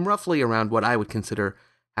 words. So I'm roughly around what I would consider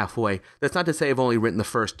halfway. That's not to say I've only written the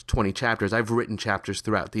first 20 chapters. I've written chapters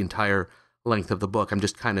throughout the entire length of the book. I'm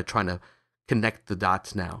just kind of trying to connect the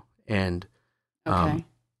dots now. And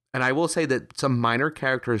and I will say that some minor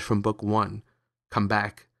characters from book 1 come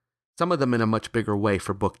back, some of them in a much bigger way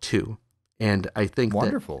for book 2. And I think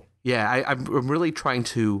wonderful. I'm really trying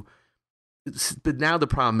to, but now the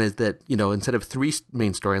problem is that, you know, instead of 3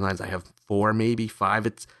 main storylines, I have 4, maybe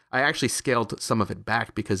 5. I actually scaled some of it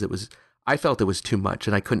back because I felt it was too much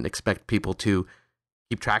and I couldn't expect people to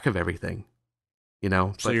keep track of everything. You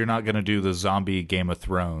know, so you're not going to do the zombie Game of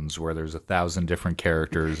Thrones where there's 1,000 different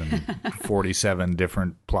characters and 47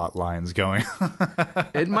 different plot lines going.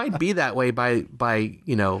 It might be that way by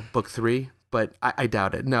you know, book 3, but I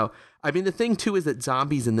doubt it. No, I mean, the thing too is that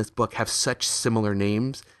zombies in this book have such similar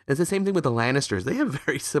names. It's the same thing with the Lannisters. They have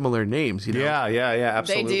very similar names. You know? Yeah,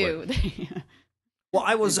 absolutely. They do. Well,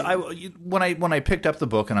 when I picked up the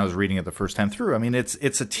book and I was reading it the first time through, I mean,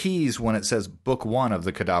 it's a tease when it says book 1 of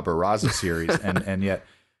the Kadabra Raza series, and yet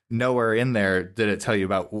nowhere in there did it tell you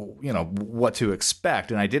about, you know, what to expect.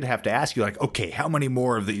 And I did have to ask you, like, okay, how many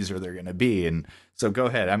more of these are there going to be? And so go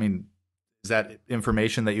ahead. I mean, is that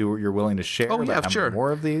information that you're willing to share? Oh yeah, sure.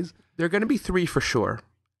 More of these? There are going to be 3 for sure.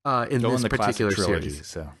 In this particular trilogy, series.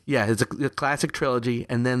 So. Yeah, it's a classic trilogy,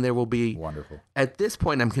 and then there will be... Wonderful. At this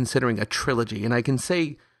point, I'm considering a trilogy, and I can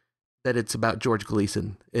say that it's about George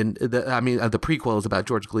Gleason. And the prequel is about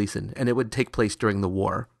George Gleason, and it would take place during the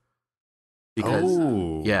war.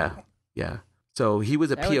 Because, yeah. So he was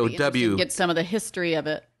a POW. Get some of the history of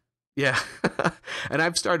it. Yeah. And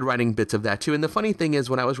I've started writing bits of that, too. And the funny thing is,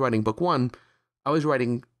 when I was writing book 1, I was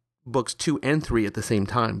writing books 2 and 3 at the same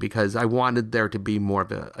time because I wanted there to be more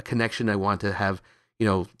of a connection. I wanted to have, you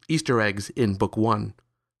know, Easter eggs in book 1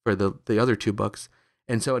 for the other 2 books.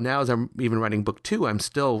 And so now as I'm even writing book 2, I'm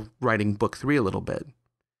still writing book 3 a little bit.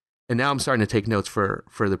 And now I'm starting to take notes for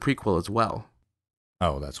the prequel as well.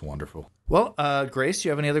 Oh, that's wonderful. Well, Grace, do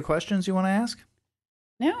you have any other questions you want to ask?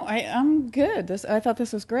 No, I'm good. I thought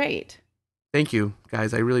this was great. Thank you,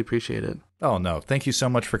 guys. I really appreciate it. Oh, no. Thank you so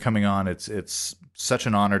much for coming on. It's such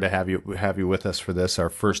an honor to have you with us for this, our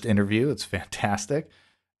first interview. It's fantastic.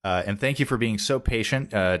 And thank you for being so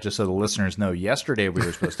patient. Just so the listeners know, yesterday we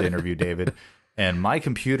were supposed to interview David, and my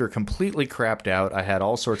computer completely crapped out. I had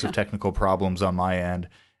all sorts of technical problems on my end,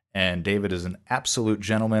 and David is an absolute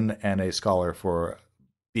gentleman and a scholar for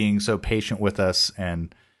being so patient with us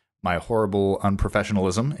and my horrible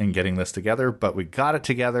unprofessionalism in getting this together. But we got it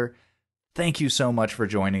together. Thank you so much for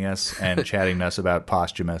joining us and chatting to us about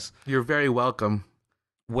Posthumous. You're very welcome.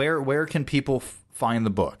 Where can people find the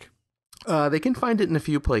book? They can find it in a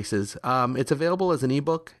few places. It's available as an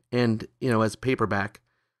ebook and, you know, as paperback.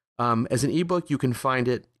 As an ebook, you can find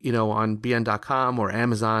it, you know, on bn.com or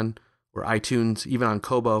Amazon or iTunes, even on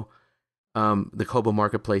Kobo, the Kobo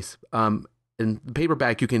marketplace. And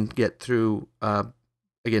paperback you can get through,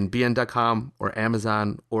 again, bn.com or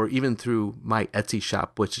Amazon, or even through my Etsy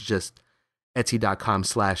shop, which is just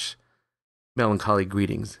etsy.com/melancholy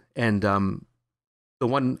greetings. And the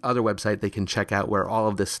one other website they can check out where all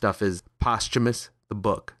of this stuff is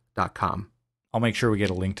posthumousthebook.com. I'll make sure we get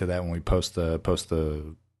a link to that when we post the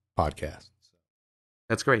podcast.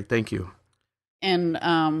 That's great. Thank you. And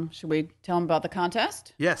should we tell them about the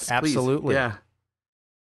contest? Yes, absolutely. Please. Yeah.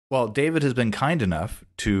 Well, David has been kind enough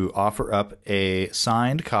to offer up a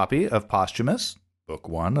signed copy of Posthumous, Book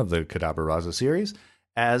 1 of the Kadabra Raza series,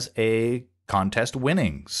 as a contest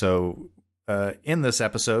winning. So in this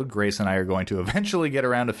episode, Grace and I are going to eventually get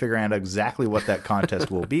around to figuring out exactly what that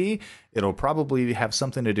contest will be. It'll probably have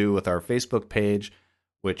something to do with our Facebook page,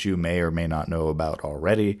 which you may or may not know about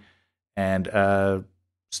already. And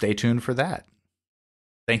stay tuned for that.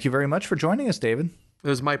 Thank you very much for joining us, David. It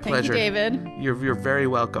was my pleasure. Thank you, David. You're very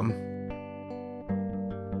welcome.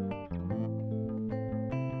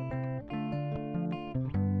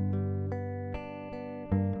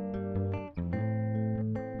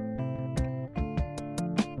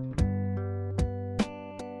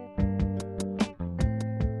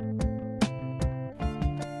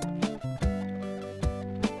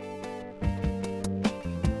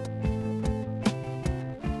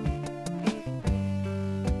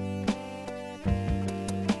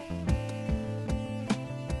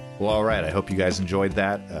 Well, all right. I hope you guys enjoyed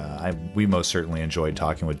that. We most certainly enjoyed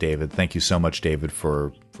talking with David. Thank you so much, David,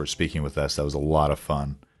 for speaking with us. That was a lot of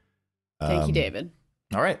fun. Thank you, David.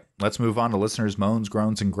 All right. Let's move on to listeners' moans,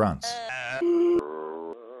 groans, and grunts.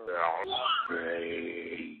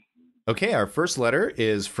 Okay, our first letter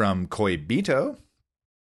is from Koibito.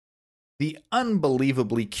 The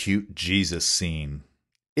unbelievably cute Jesus scene.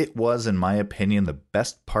 It was, in my opinion, the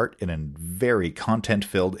best part in a very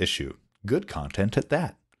content-filled issue. Good content at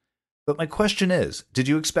that. But my question is, did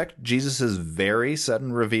you expect Jesus' very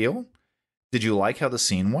sudden reveal? Did you like how the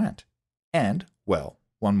scene went? And, well,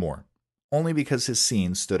 one more. Only because his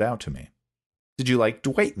scene stood out to me. Did you like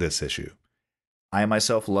Dwight this issue? I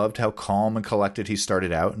myself loved how calm and collected he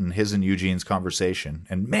started out in his and Eugene's conversation.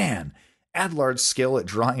 And man, Adlard's skill at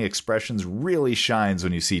drawing expressions really shines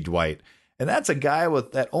when you see Dwight. And that's a guy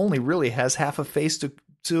that only really has half a face to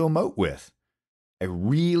emote with. I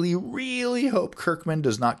really, really hope Kirkman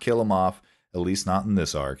does not kill him off, at least not in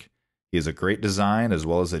this arc. He is a great design as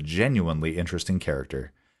well as a genuinely interesting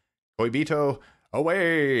character. Koibito,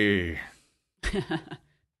 away! Put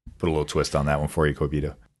a little twist on that one for you,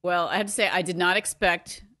 Koibito. Well, I have to say, I did not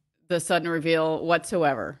expect the sudden reveal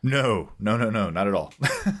whatsoever. No, not at all.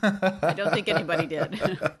 I don't think anybody did.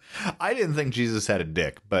 I didn't think Jesus had a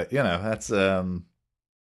dick, but,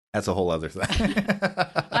 that's a whole other thing.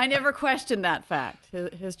 I never questioned that fact.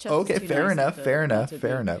 His chest okay, is too fair nice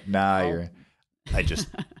enough. Nah, I just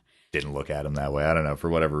didn't look at him that way. I don't know, for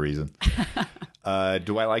whatever reason.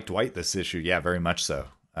 Do I like Dwight this issue? Yeah, very much so.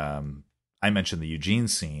 I mentioned the Eugene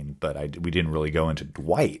scene, but we didn't really go into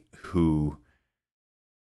Dwight, who...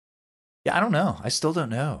 Yeah, I don't know. I still don't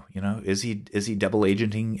know. Is he double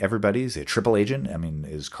agenting everybody? Is he a triple agent? I mean,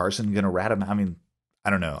 is Carson going to rat him? I mean, I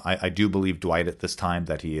don't know. I do believe Dwight at this time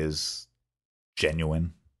that he is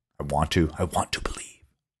genuine. I want to believe.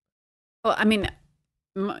 Well, I mean,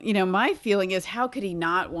 my feeling is, how could he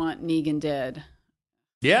not want Negan dead?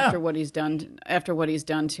 Yeah. After what he's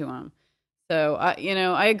done to him. So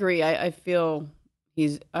I agree. I feel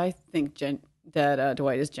I think that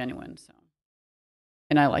Dwight is genuine. So,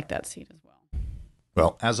 and I like that scene as well.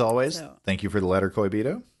 Well, as always, thank you for the letter,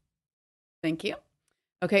 Koibito. Thank you.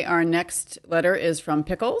 Okay, our next letter is from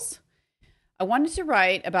Pickles. I wanted to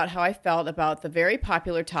write about how I felt about the very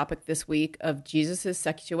popular topic this week of Jesus'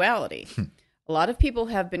 sexuality. A lot of people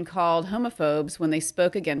have been called homophobes when they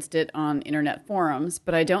spoke against it on internet forums,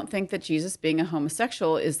 but I don't think that Jesus being a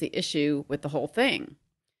homosexual is the issue with the whole thing.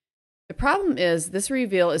 The problem is this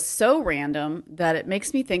reveal is so random that it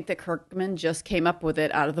makes me think that Kirkman just came up with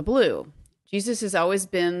it out of the blue. Jesus has always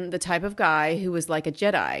been the type of guy who was like a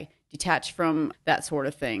Jedi, detached from that sort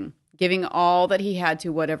of thing, giving all that he had to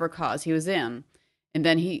whatever cause he was in. And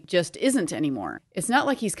then he just isn't anymore. It's not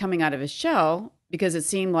like he's coming out of his shell, because it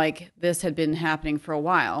seemed like this had been happening for a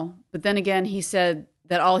while. But then again, he said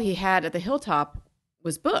that all he had at the hilltop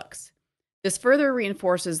was books. This further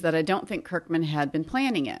reinforces that I don't think Kirkman had been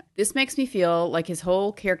planning it. This makes me feel like his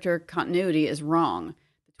whole character continuity is wrong.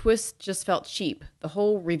 The twist just felt cheap. The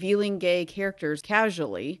whole revealing gay characters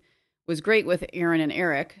casually was great with Aaron and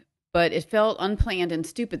Eric, but it felt unplanned and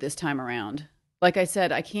stupid this time around. Like I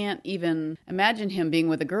said, I can't even imagine him being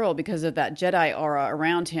with a girl because of that Jedi aura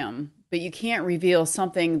around him. But you can't reveal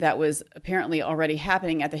something that was apparently already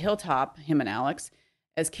happening at the hilltop, him and Alex,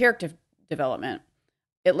 as character development.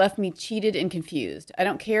 It left me cheated and confused. I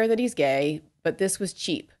don't care that he's gay, but this was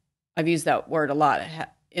cheap. I've used that word a lot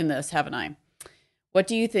in this, haven't I? What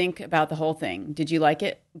do you think about the whole thing? Did you like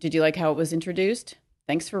it? Did you like how it was introduced?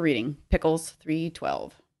 Thanks for reading. Pickles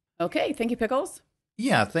 312. Okay, thank you, Pickles.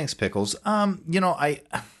 Yeah, thanks, Pickles.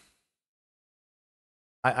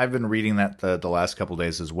 I've been reading that the last couple of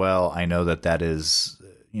days as well. I know that is,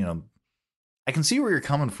 I can see where you're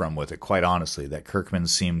coming from with it, quite honestly, that Kirkman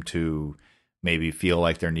seemed to maybe feel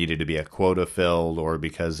like there needed to be a quota filled, or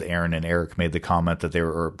because Aaron and Eric made the comment that they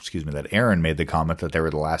were, or excuse me, that Aaron made the comment that they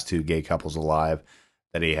were the last two gay couples alive,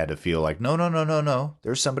 that he had to feel like, no, no, no, no, no,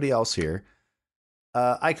 there's somebody else here.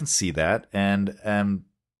 I can see that. And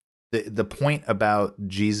the point about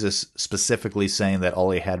Jesus specifically saying that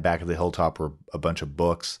all he had back at the hilltop were a bunch of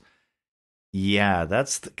books. Yeah,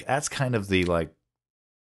 that's kind of the, like,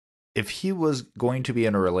 if he was going to be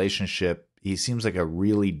in a relationship, he seems like a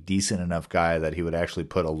really decent enough guy that he would actually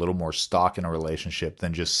put a little more stock in a relationship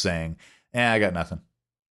than just saying, I got nothing.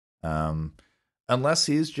 Unless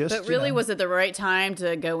he's just. But really, was it the right time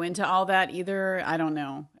to go into all that either? I don't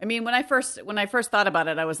know. I mean, when I first thought about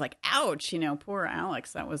it, I was like, ouch, poor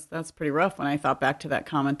Alex. That's pretty rough when I thought back to that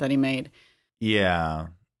comment that he made. Yeah.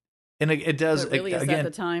 And it does. But really, is that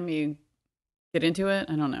the time you get into it?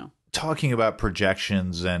 I don't know. Talking about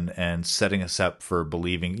projections and setting us up for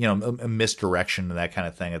believing, a misdirection and that kind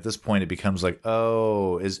of thing. At this point, it becomes like,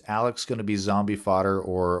 oh, is Alex going to be zombie fodder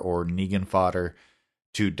or Negan fodder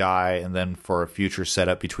to die, and then for a future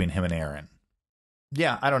setup between him and Aaron?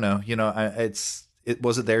 Yeah, I don't know.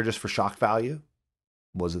 Was it there just for shock value?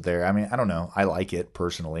 Was it there? I mean, I don't know. I like it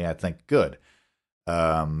personally. I think good.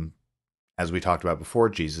 As we talked about before,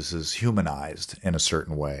 Jesus is humanized in a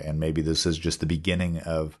certain way, and maybe this is just the beginning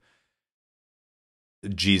of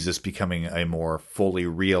Jesus becoming a more fully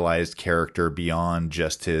realized character beyond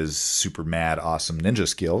just his super mad, awesome ninja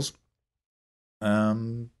skills.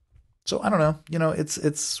 So I don't know.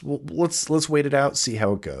 Let's wait it out, see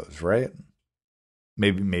how it goes, right?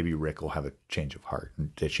 Maybe Rick will have a change of heart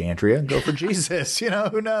and ditch Andrea and go for Jesus.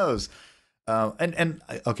 Who knows?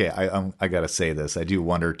 Okay, I gotta say this. I do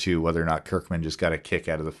wonder too whether or not Kirkman just got a kick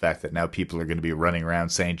out of the fact that now people are going to be running around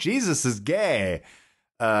saying Jesus is gay.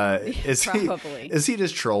 Is he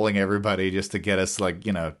just trolling everybody just to get us, like,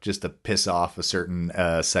 just to piss off a certain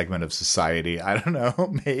segment of society? I don't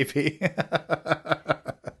know, maybe.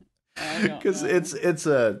 Because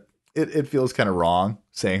it feels kind of wrong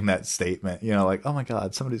saying that statement, like, oh my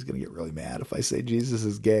God, somebody's gonna get really mad if I say Jesus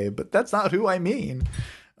is gay, but that's not who I mean.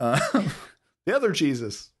 The other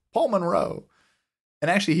Jesus, Paul Monroe,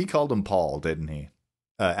 and actually he called him Paul, didn't he?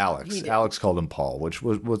 Alex called him Paul, which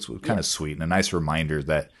was kind of sweet and a nice reminder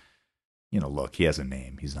that, look, he has a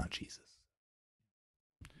name. He's not Jesus.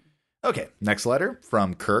 Okay, next letter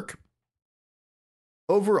from Kirk.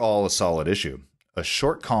 Overall, a solid issue. A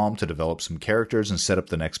short calm to develop some characters and set up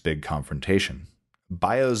the next big confrontation.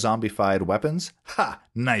 Bio-zombified weapons? Ha!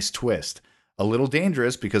 Nice twist. A little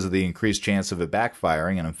dangerous because of the increased chance of it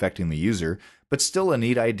backfiring and infecting the user, but still a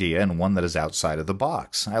neat idea and one that is outside of the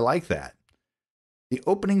box. I like that. The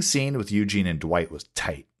opening scene with Eugene and Dwight was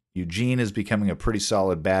tight. Eugene is becoming a pretty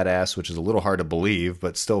solid badass, which is a little hard to believe,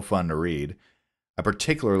 but still fun to read. I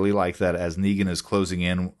particularly like that as Negan is closing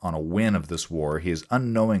in on a win of this war, he is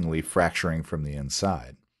unknowingly fracturing from the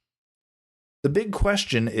inside. The big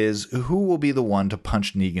question is, who will be the one to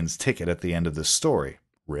punch Negan's ticket at the end of this story?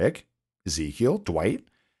 Rick? Ezekiel? Dwight?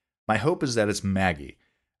 My hope is that it's Maggie.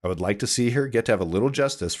 I would like to see her get to have a little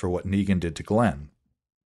justice for what Negan did to Glenn.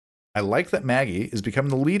 I like that Maggie is becoming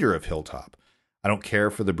the leader of Hilltop. I don't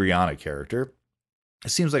care for the Brianna character.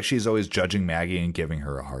 It seems like she's always judging Maggie and giving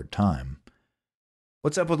her a hard time.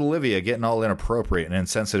 What's up with Olivia getting all inappropriate and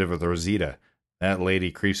insensitive with Rosita? That lady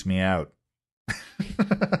creeps me out.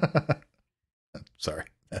 Sorry.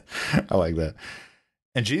 I like that.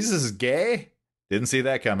 And Jesus is gay? Didn't see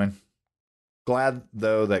that coming. Glad,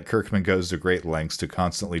 though, that Kirkman goes to great lengths to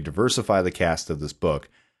constantly diversify the cast of this book.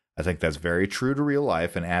 I think that's very true to real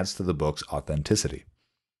life and adds to the book's authenticity.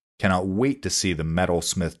 Cannot wait to see what the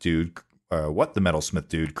Metalsmith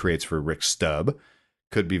dude creates for Rick Stubb.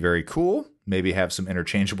 Could be very cool. Maybe have some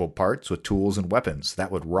interchangeable parts with tools and weapons.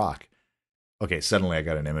 That would rock. Okay, suddenly I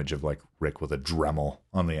got an image of, like, Rick with a Dremel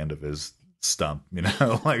on the end of his stump.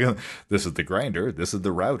 Like, this is the grinder, this is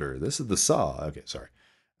the router, this is the saw. Okay, sorry.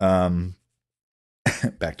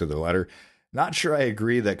 Back to the letter. Not sure I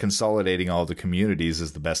agree that consolidating all the communities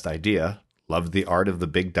is the best idea. Loved the art of the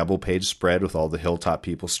big double-page spread with all the Hilltop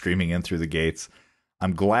people streaming in through the gates.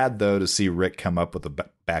 I'm glad, though, to see Rick come up with a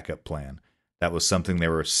backup plan. That was something they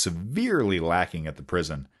were severely lacking at the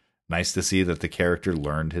prison. Nice to see that the character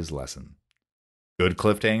learned his lesson. Good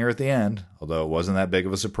cliffhanger at the end, although it wasn't that big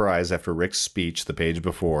of a surprise after Rick's speech the page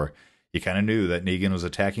before. You kind of knew that Negan was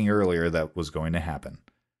attacking earlier that was going to happen.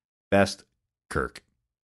 Best, Kirk.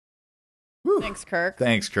 Whew. Thanks, Kirk.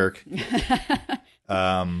 Thanks, Kirk.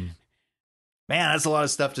 Man, that's a lot of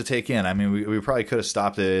stuff to take in. I mean, we probably could have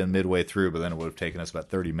stopped it midway through, but then it would have taken us about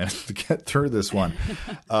 30 minutes to get through this one.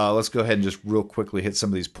 Let's go ahead and just real quickly hit some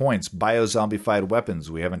of these points. Bio-zombified weapons.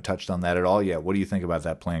 We haven't touched on that at all yet. What do you think about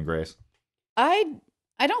that plan, Grace? I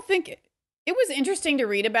I don't think it was interesting to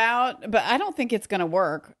read about, but I don't think it's going to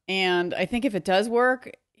work. And I think if it does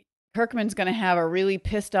work, Kirkman's going to have a really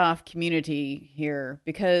pissed off community here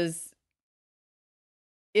because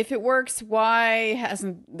if it works, why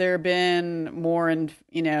hasn't there been more and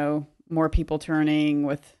more people turning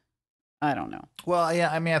with I don't know. Well,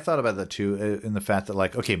 yeah, I mean, I thought about that too, in the fact that,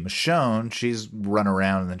 like, okay, Michonne, she's run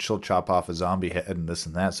around and then she'll chop off a zombie head and this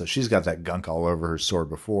and that, so she's got that gunk all over her sword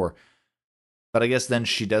before. But I guess then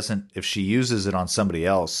she doesn't, if she uses it on somebody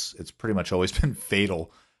else, it's pretty much always been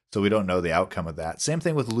fatal, so we don't know the outcome of that. Same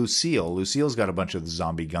thing with Lucille. Lucille's got a bunch of the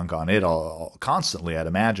zombie gunk on it all constantly, I'd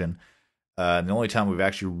imagine. And the only time we've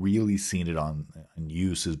actually really seen it in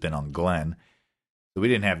use has been on Glenn. So we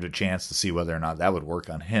didn't have the chance to see whether or not that would work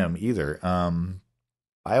on him either.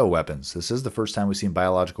 Bioweapons. This is the first time we've seen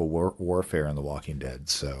biological warfare in The Walking Dead,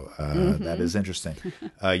 so that is interesting.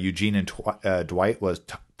 Eugene and Dwight was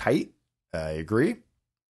tight. I agree.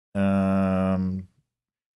 Negan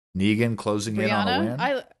closing in on a win.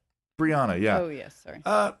 Brianna, yeah. Oh, yes, sorry.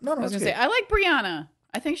 No, I was going to say, I like Brianna.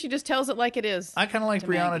 I think she just tells it like it is. I kind of like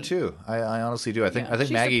Brianna, Maggie. Too. I honestly do. I think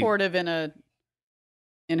she's Maggie... She's supportive in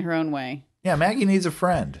her own way. Yeah, Maggie needs a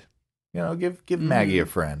friend. Give Maggie a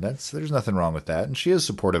friend. There's nothing wrong with that. And she is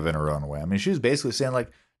supportive in her own way. I mean, she was basically saying,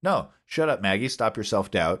 like, no, shut up, Maggie. Stop your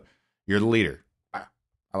self-doubt. You're the leader. I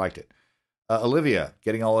liked it. Olivia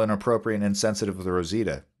getting all inappropriate and insensitive with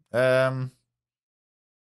Rosita. I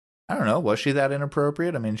don't know. Was she that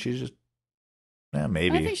inappropriate? I mean, she's just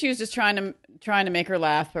maybe. I think she was just trying to make her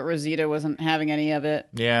laugh, but Rosita wasn't having any of it.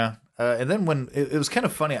 Yeah. And then when it was kind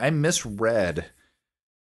of funny, I misread.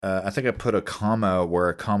 I think I put a comma where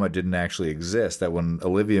a comma didn't actually exist. That when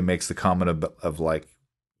Olivia makes the comment of like,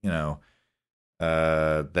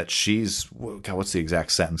 that she's, God, what's the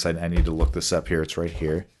exact sentence? I need to look this up here. It's right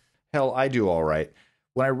here. Hell, I do all right.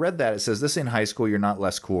 When I read that, it says, this ain't high school. You're not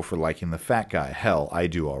less cool for liking the fat guy. Hell, I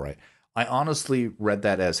do all right. I honestly read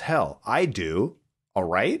that as hell. I do all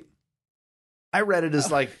right. I read it as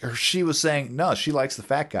like she was saying, no, she likes the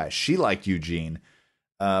fat guy. She liked Eugene.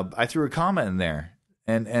 I threw a comma in there.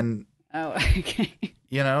 And oh, okay.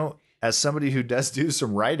 As somebody who does do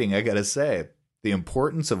some writing, I got to say, the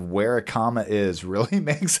importance of where a comma is really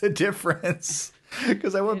makes a difference.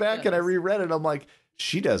 Because I went back and I reread it. I'm like,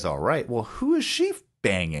 she does all right. Well, who is she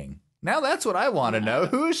banging? Now that's what I want to know.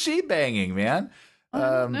 Who is she banging, man? I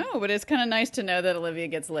don't know, but it's kind of nice to know that Olivia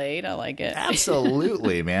gets laid. I like it.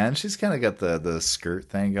 Absolutely, man. She's kind of got the skirt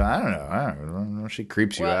thing going. I don't know. She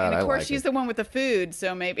creeps you out. And of course, she's the one with the food,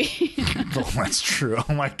 so maybe. Oh, that's true.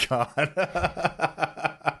 Oh, my God.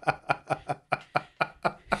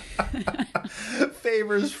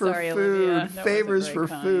 Favors for food. Olivia. Favors for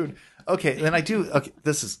food. Okay, then I do. Okay,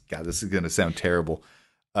 this is going to sound terrible.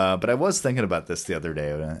 But I was thinking about this the other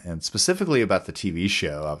day, and specifically about the TV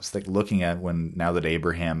show. I was looking at now that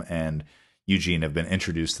Abraham and Eugene have been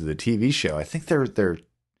introduced to the TV show. I think they're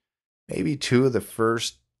maybe two of the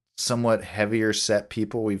first somewhat heavier set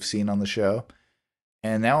people we've seen on the show.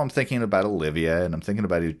 And now I'm thinking about Olivia, and I'm thinking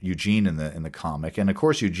about Eugene in the comic. And of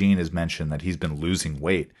course, Eugene has mentioned that he's been losing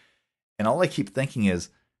weight. And all I keep thinking is,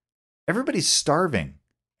 everybody's starving.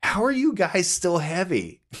 How are you guys still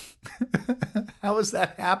heavy? How is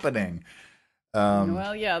that happening?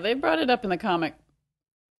 Well, yeah, they brought it up in the comic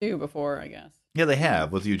too before, I guess. Yeah, they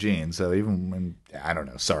have with Eugene. So even when I don't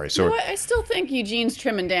know, sorry. So I still think Eugene's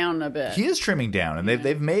trimming down a bit. He is trimming down, and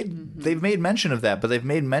they've made mention of that, but they've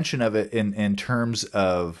made mention of it in terms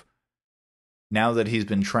of now that he's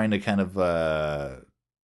been trying to kind of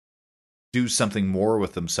do something more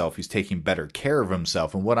with himself. He's taking better care of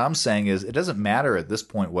himself. And what I'm saying is, it doesn't matter at this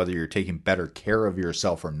point whether you're taking better care of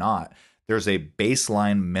yourself or not. There's a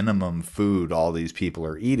baseline minimum food all these people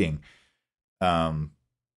are eating. I'm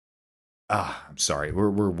sorry.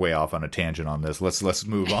 We're way off on a tangent on this. Let's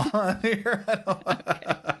move on here.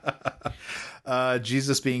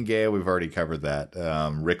 Jesus being gay, we've already covered that.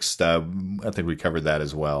 Rick Stubb, I think we covered that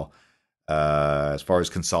as well. As far as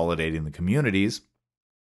consolidating the communities,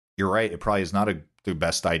 you're right. It probably is not the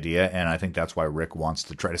best idea, and I think that's why Rick wants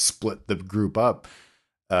to try to split the group up.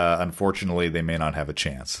 Unfortunately, they may not have a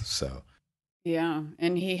chance. So, yeah,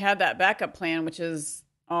 and he had that backup plan, which is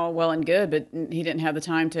all well and good, but he didn't have the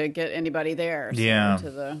time to get anybody there. So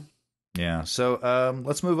Yeah. So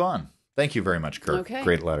let's move on. Thank you very much, Kirk. Okay.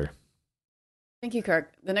 Great letter. Thank you,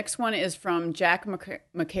 Kirk. The next one is from Jack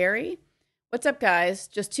McCary. What's up, guys?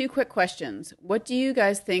 Just two quick questions. What do you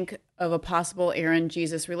guys think of a possible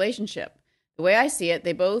Aaron-Jesus relationship? The way I see it, if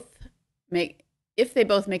they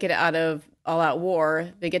both make it out of all-out war,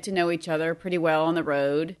 they get to know each other pretty well on the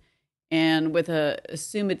road. And with a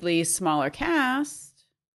assumedly smaller cast,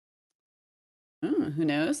 Who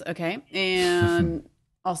knows? Okay. And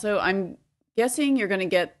also, I'm guessing you're going to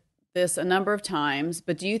get this a number of times,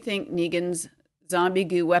 but do you think Negan's zombie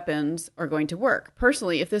goo weapons are going to work?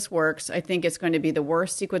 Personally, if this works, I think it's going to be the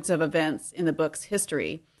worst sequence of events in the book's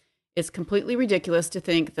history. It's completely ridiculous to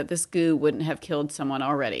think that this goo wouldn't have killed someone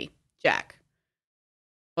already. Jack.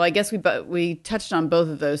 Well, I guess we touched on both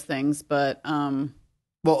of those things, but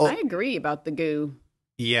I agree about the goo.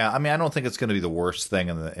 Yeah, I mean, I don't think it's going to be the worst thing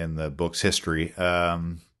in the book's history.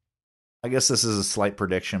 I guess this is a slight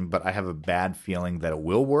prediction, but I have a bad feeling that it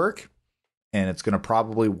will work, and it's going to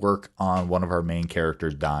probably work on one of our main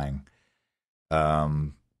characters dying.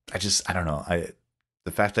 I don't know.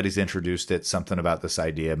 The fact that he's introduced it, something about this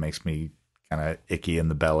idea makes me kind of icky in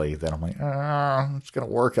the belly. That I'm like, it's going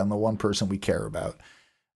to work on the one person we care about.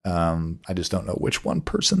 I just don't know which one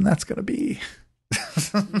person that's going to be.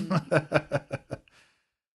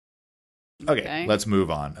 Okay, let's move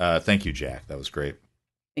on. Thank you, Jack. That was great.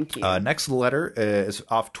 Thank you. Next letter is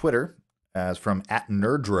off Twitter, as from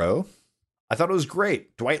 @Nerdro. I thought it was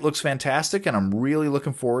great. Dwight looks fantastic, and I'm really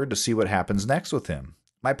looking forward to see what happens next with him.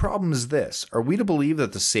 My problem is this. Are we to believe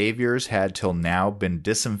that the Saviors had till now been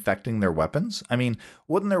disinfecting their weapons? I mean,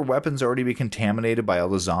 wouldn't their weapons already be contaminated by all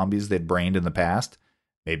the zombies they'd brained in the past?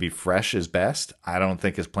 Maybe fresh is best? I don't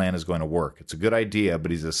think his plan is going to work. It's a good idea,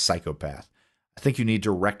 but he's a psychopath. I think you need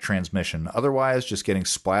direct transmission. Otherwise, just getting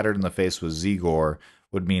splattered in the face with Zegor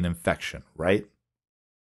would mean infection, right?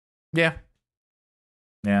 Yeah.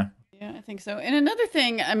 Yeah, I think so. And another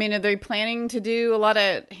thing, I mean, are they planning to do a lot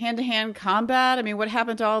of hand-to-hand combat? I mean, what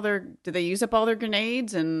happened to all their... Did they use up all their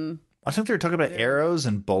grenades? And I think they're talking about arrows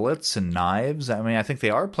and bullets and knives. I mean, I think they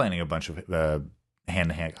are planning a bunch of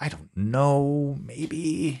hand-to-hand. I don't know.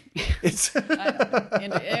 Maybe. It's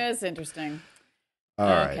it's interesting. All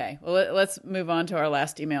right. Okay, well, let's move on to our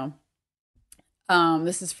last email.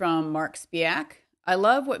 This is from Mark Spiak. I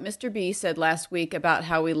love what Mr. B said last week about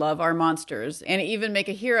how we love our monsters and even make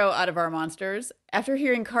a hero out of our monsters. After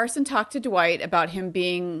hearing Carson talk to Dwight about him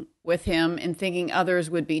being with him and thinking others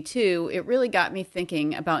would be too, it really got me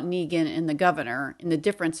thinking about Negan and the governor and the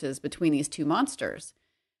differences between these two monsters.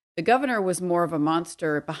 The governor was more of a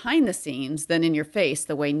monster behind the scenes than in your face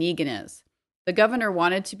the way Negan is. The governor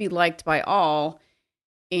wanted to be liked by all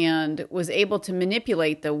and was able to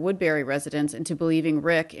manipulate the Woodbury residents into believing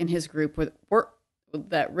Rick and his group were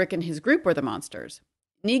the monsters.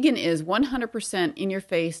 Negan is 100%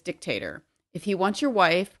 in-your-face dictator. If he wants your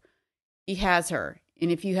wife, he has her. And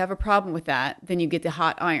if you have a problem with that, then you get the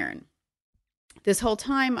hot iron. This whole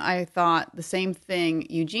time, I thought the same thing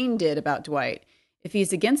Eugene did about Dwight. If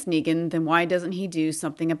he's against Negan, then why doesn't he do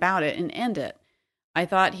something about it and end it? I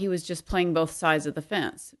thought he was just playing both sides of the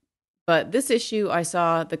fence. But this issue, I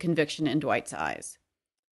saw the conviction in Dwight's eyes.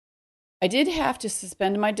 I did have to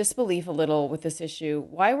suspend my disbelief a little with this issue.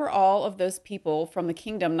 Why were all of those people from the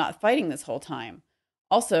kingdom not fighting this whole time?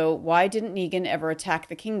 Also, why didn't Negan ever attack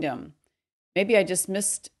the kingdom? Maybe I just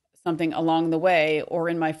missed something along the way or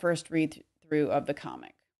in my first read-through of the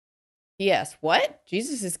comic. P.S. What?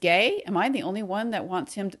 Jesus is gay? Am I the only one that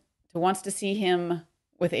wants to see him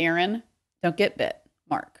with Aaron? Don't get bit.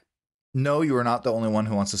 Mark. No, you are not the only one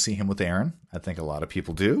who wants to see him with Aaron. I think a lot of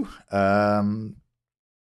people do. I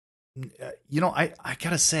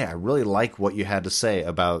gotta say, I really like what you had to say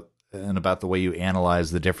about the way you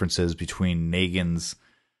analyze the differences between Negan's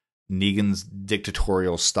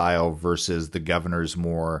dictatorial style versus the governor's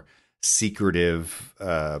more secretive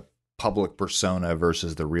public persona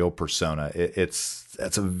versus the real persona.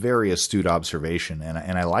 That's a very astute observation,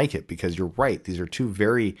 and I like it because you're right. These are two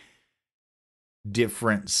very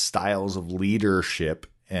different styles of leadership,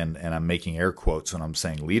 and I'm making air quotes when I'm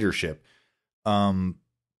saying leadership.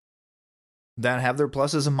 That have their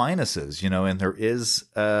pluses and minuses, and there is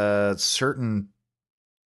a certain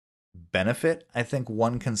benefit, I think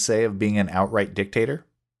one can say, of being an outright dictator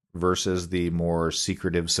versus the more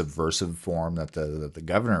secretive, subversive form that the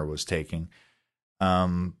governor was taking.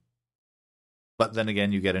 But then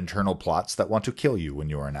again, you get internal plots that want to kill you when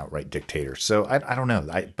you are an outright dictator. So I don't know.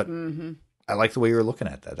 I like the way you were looking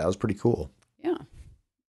at that. That was pretty cool. Yeah.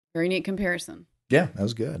 Very neat comparison. Yeah, that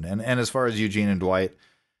was good. And as far as Eugene and Dwight,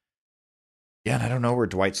 yeah, and I don't know where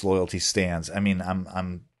Dwight's loyalty stands. I mean,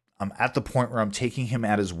 I'm at the point where I'm taking him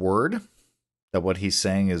at his word that what he's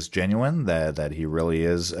saying is genuine, that he really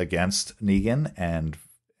is against Negan and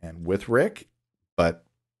with Rick, but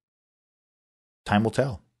time will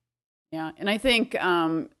tell. Yeah, and I think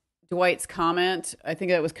Dwight's comment, I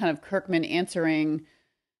think that was kind of Kirkman answering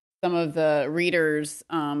some of the readers'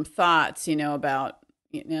 thoughts, about,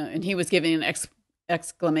 and he was giving an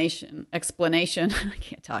explanation I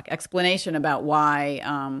can't talk, explanation about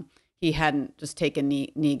why he hadn't just taken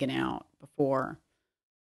Negan out before.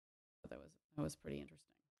 So that was pretty interesting.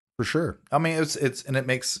 For sure. I mean, it's and it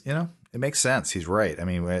makes sense. He's right. I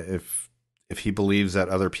mean, if he believes that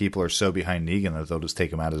other people are so behind Negan that they'll just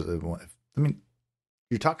take him out as, I mean,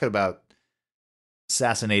 you're talking about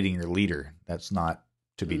assassinating your leader. That's not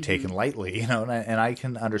to be taken lightly, and I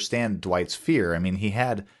can understand Dwight's fear. I mean, he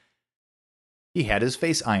had his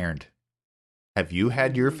face ironed. Have you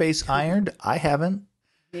had your face ironed? I haven't.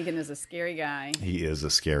 Negan is a scary guy. He is a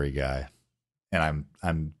scary guy. And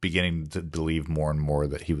I'm beginning to believe more and more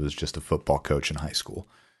that he was just a football coach in high school,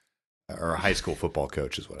 or a high school football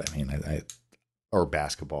coach is what I mean. Or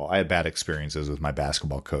basketball. I had bad experiences with my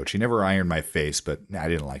basketball coach. He never ironed my face, but I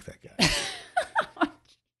didn't like that guy.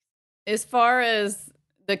 As far as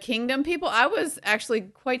the Kingdom people, I was actually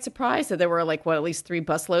quite surprised that there were at least 3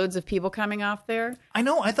 busloads of people coming off there. I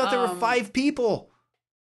know. I thought there were 5 people.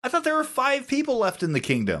 I thought there were 5 people left in the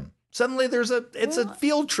Kingdom. Suddenly it's a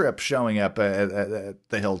field trip showing up at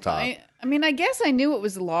the hilltop. I mean, I guess I knew it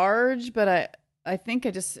was large, but I think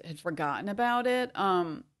I just had forgotten about it.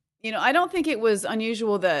 I don't think it was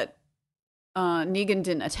unusual that Negan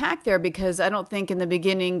didn't attack there, because I don't think in the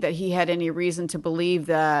beginning that he had any reason to believe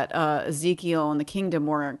that Ezekiel and the Kingdom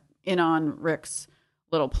were in on Rick's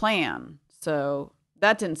little plan. So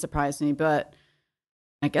that didn't surprise me, but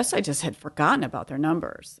I guess I just had forgotten about their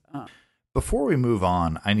numbers. Before we move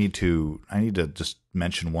on, I need to just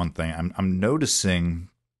mention one thing. I'm noticing,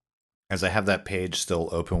 as I have that page still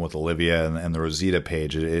open with Olivia and the Rosita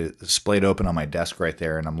page, it's displayed open on my desk right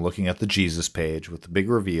there, and I'm looking at the Jesus page with the big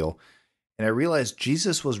reveal, and I realized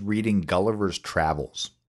Jesus was reading Gulliver's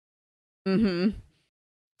Travels. Mm-hmm. Is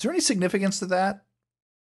there any significance to that?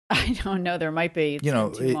 I don't know. There might be.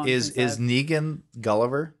 Is Negan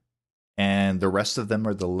Gulliver, and the rest of them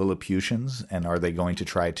are the Lilliputians, and are they going to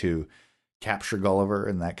try to capture Gulliver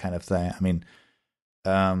and that kind of thing? I mean,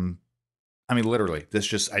 literally,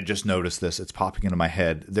 I just noticed this. It's popping into my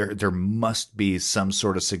head. There must be some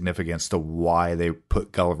sort of significance to why they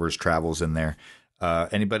put Gulliver's Travels in there.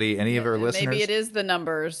 Any of our listeners? Maybe it is the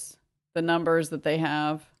numbers that they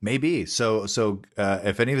have. Maybe. So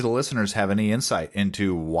if any of the listeners have any insight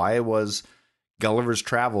into why was Gulliver's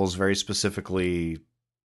Travels very specifically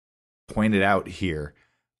pointed out here,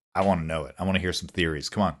 I want to know it. I want to hear some theories.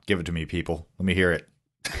 Come on, give it to me, people. Let me hear it.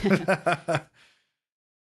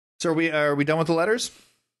 So are we done with the letters?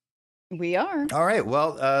 We are. All right.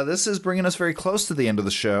 Well, this is bringing us very close to the end of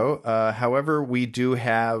the show. However, we do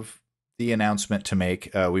have the announcement to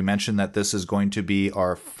make. We mentioned that this is going to be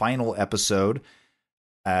our final episode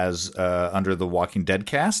as under the Walking Dead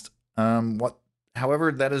cast.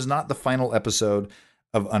 However, that is not the final episode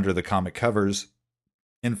of Under the Comic Covers.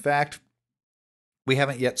 In fact, we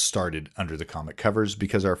haven't yet started Under the Comic Covers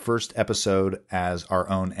because our first episode as our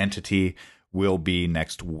own entity will be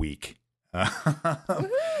next week.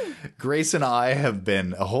 Grace and I have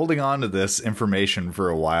been holding on to this information for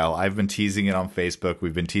a while. I've been teasing it on Facebook.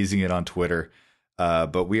 We've been teasing it on Twitter.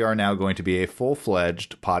 But we are now going to be a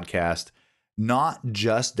full-fledged podcast, not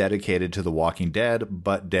just dedicated to The Walking Dead,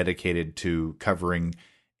 but dedicated to covering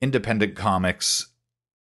independent comics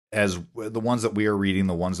as the ones that we are reading,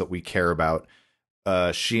 the ones that we care about.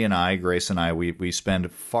 Grace and I, we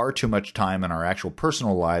spend far too much time in our actual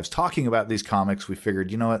personal lives talking about these comics. We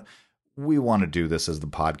figured, you know what? We want to do this as the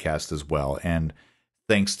podcast as well. And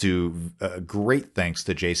great thanks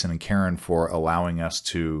to Jason and Karen for allowing us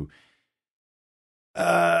to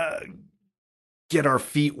get our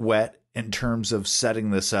feet wet in terms of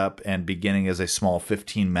setting this up and beginning as a small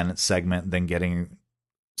 15-minute segment, then getting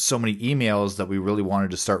so many emails that we really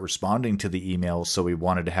wanted to start responding to the emails. So we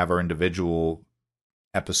wanted to have our individual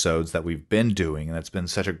episodes that we've been doing, and it's been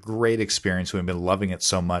such a great experience. We've been loving it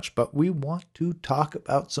so much, but we want to talk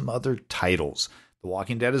about some other titles. The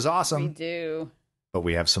Walking Dead is awesome. We do. But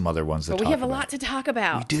we have some other ones But we have a lot to talk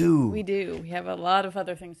about. We do. We have a lot of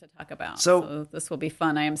other things to talk about. So this will be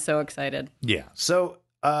fun. I am so excited. Yeah. So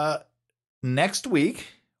next week,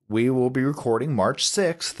 we will be recording March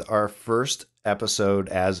 6th, our first episode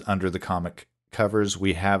as Under the Comic Covers.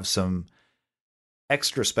 We have some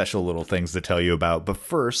extra special little things to tell you about. But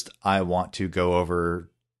first, I want to go over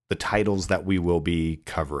the titles that we will be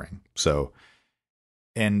covering. So,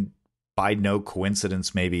 and by no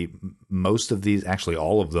coincidence, maybe most of these, actually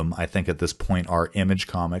all of them, I think at this point are Image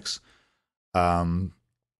Comics.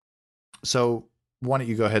 So why don't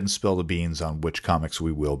you go ahead and spill the beans on which comics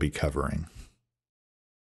we will be covering?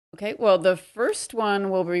 Okay, well, the first one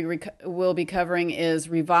we'll be covering is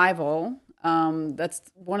Revival. That's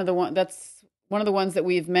one of the ones that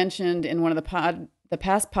we've mentioned in one of the the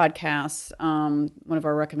past podcasts, one of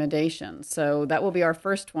our recommendations. So that will be our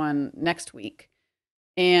first one next week.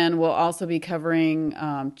 And we'll also be covering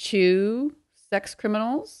Chew, Sex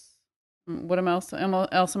Criminals. What else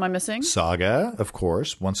am I missing? Saga, of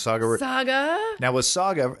course. Saga. Now with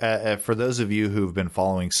Saga, for those of you who've been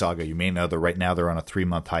following Saga, you may know that right now they're on a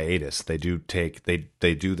 3-month hiatus. They do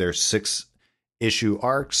their 6-issue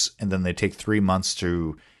arcs, and then they take 3 months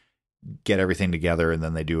to get everything together, and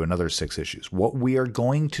then they do another 6 issues. What we are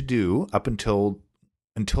going to do up until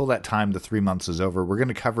that time, the 3 months is over, we're going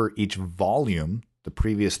to cover each volume, the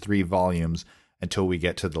previous 3 volumes, until we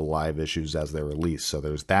get to the live issues as they're released. So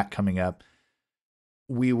there's that coming up.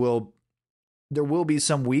 There will be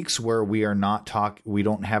some weeks where we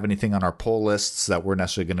don't have anything on our pull lists that we're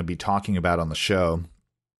necessarily going to be talking about on the show.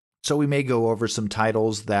 So we may go over some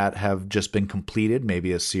titles that have just been completed,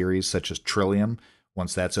 maybe a series such as Trillium.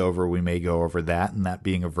 Once that's over, we may go over that, and that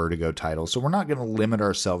being a Vertigo title. So we're not going to limit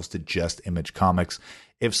ourselves to just Image Comics.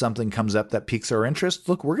 If something comes up that piques our interest,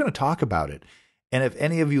 look, we're going to talk about it. And if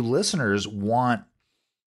any of you listeners want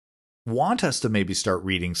us to maybe start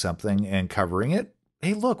reading something and covering it,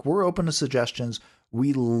 hey, look, we're open to suggestions.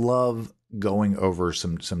 We love going over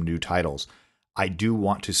some new titles. I do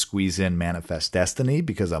want to squeeze in Manifest Destiny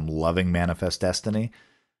because I'm loving Manifest Destiny.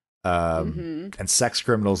 And Sex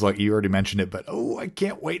Criminals, like you already mentioned it, but I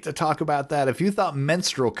can't wait to talk about that. If you thought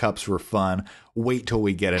menstrual cups were fun, wait till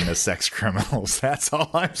we get into Sex Criminals. That's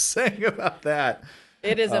all I'm saying about that.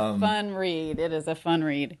 It is a fun read.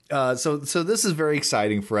 So this is very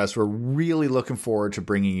exciting for us. We're really looking forward to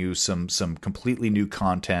bringing you some completely new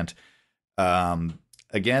content.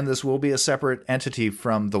 Again, this will be a separate entity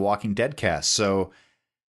from the Walking Dead cast. So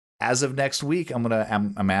as of next week,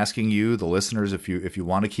 I'm asking you, the listeners, if you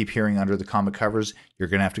want to keep hearing Under the Comic Covers, you're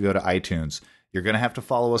going to have to go to iTunes. You're going to have to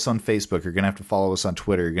follow us on Facebook. You're going to have to follow us on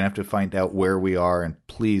Twitter. You're going to have to find out where we are, and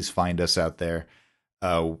please find us out there.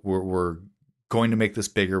 We're going to make this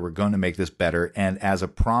bigger. We're going to make this better. And as a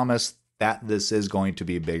promise that this is going to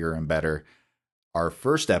be bigger and better, our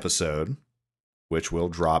first episode, which will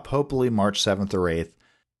drop hopefully March 7th or 8th.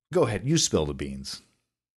 Go ahead. You spill the beans.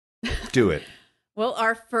 Do it. Well,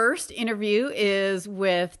 our first interview is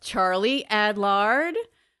with Charlie Adlard,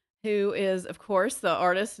 who is, of course, the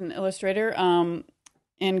artist and illustrator and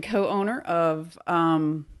co-owner of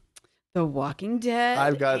The Walking Dead.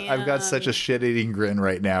 I've got such a shit-eating grin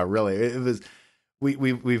right now. Really, it was.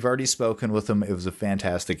 We've already spoken with him. It was a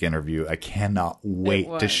fantastic interview. I cannot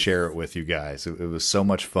wait to share it with you guys. It was so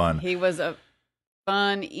much fun. He was a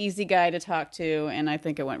fun, easy guy to talk to, and I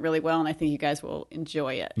think it went really well, and I think you guys will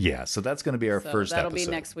enjoy it. Yeah, so that's going to be our first that'll episode.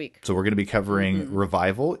 That'll be next week. So we're going to be covering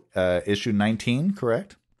Revival, issue 19,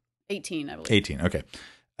 correct? 18, I believe. 18, okay.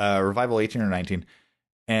 Revival 18 or 19,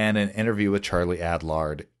 and an interview with Charlie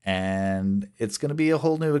Adlard. And it's going to be a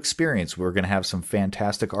whole new experience. We're going to have some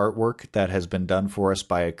fantastic artwork that has been done for us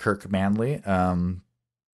by Kirk Manley.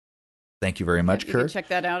 Thank you very much, you Kirk. Can check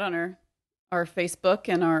that out on our Facebook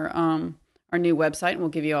and our new website, and we'll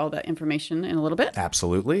give you all that information in a little bit.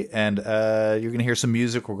 Absolutely. And you're going to hear some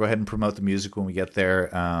music. We'll go ahead and promote the music when we get there.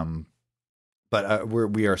 But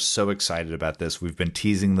we are so excited about this. We've been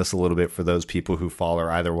teasing this a little bit for those people who follow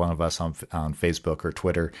either one of us on Facebook or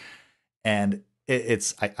Twitter. And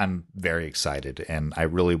I'm very excited, and I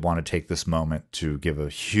really want to take this moment to give a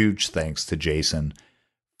huge thanks to Jason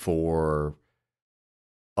for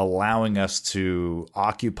allowing us to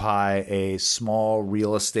occupy a small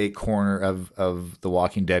real estate corner of the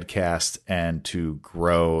Walking Dead cast and to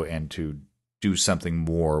grow and to do something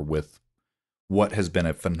more with what has been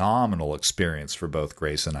a phenomenal experience for both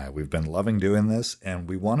Grace and I. We've been loving doing this, and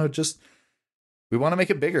we want to make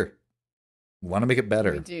it bigger. We want to make it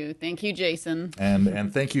better. We do. Thank you, Jason.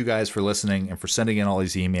 And thank you guys for listening and for sending in all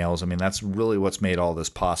these emails. I mean, that's really what's made all this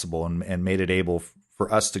possible and made it able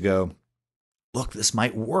for us to go, look, this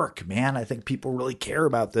might work, man. I think people really care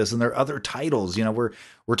about this. And there are other titles. You know,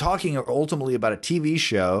 we're talking ultimately about a TV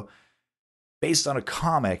show based on a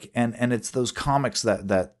comic. And it's those comics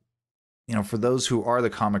that, you know, for those who are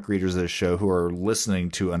the comic readers of the show who are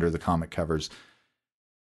listening to Under the Comic Covers,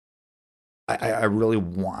 I really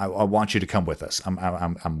want you to come with us.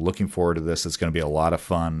 I'm looking forward to this. It's going to be a lot of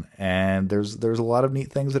fun, and there's a lot of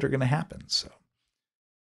neat things that are going to happen. So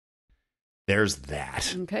there's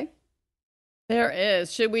that. Okay. There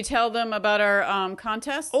is. Should we tell them about our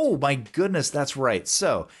contest? Oh my goodness, that's right.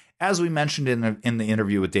 So as we mentioned in the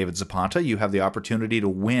interview with David Zapanta, you have the opportunity to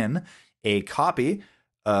win a copy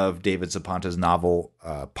of David Zapanta's novel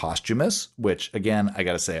Posthumous, which again, I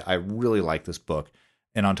got to say, I really like this book.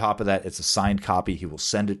 And on top of that, it's a signed copy. He will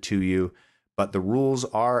send it to you. But the rules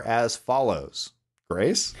are as follows.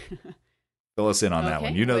 Grace? Fill us in on that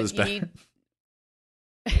one. You know this better.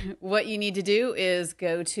 What you need to do is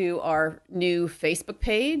go to our new Facebook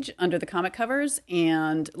page under the comic covers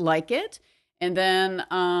and like it. And then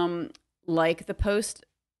like the post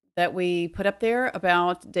that we put up there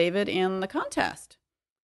about David and the contest.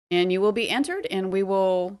 And you will be entered, and we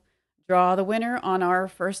will draw the winner on our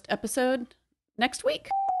first episode next week.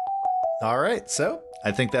 All right. So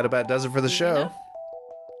I think that about does it for the show.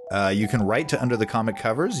 You can write to Under the Comic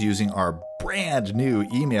Covers using our brand new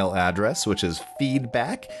email address, which is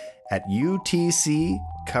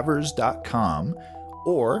feedback@utccovers.com,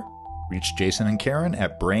 or reach Jason and Karen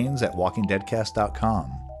at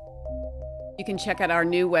brains@walkingdeadcast.com. You can check out our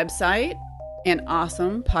new website and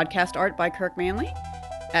awesome podcast art by Kirk Manley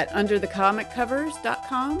at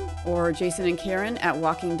underthecomiccovers.com or Jason and Karen at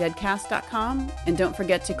walkingdeadcast.com. And don't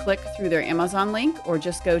forget to click through their Amazon link or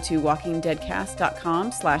just go to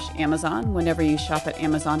walkingdeadcast.com/Amazon whenever you shop at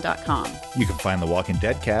Amazon.com. You can find the Walking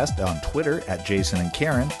Deadcast on Twitter at Jason and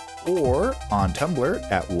Karen, or on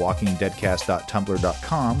Tumblr at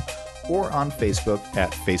walkingdeadcast.tumblr.com, or on Facebook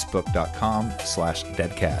at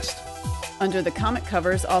facebook.com/deadcast. Under the Comic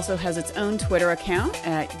Covers also has its own Twitter account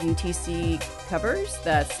at UTC Covers.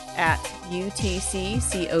 That's at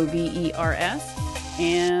UTCCOVERS.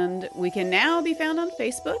 And we can now be found on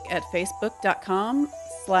Facebook at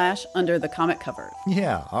facebook.com/Under the Comic Covers.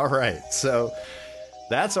 Yeah, all right. So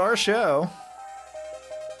that's our show.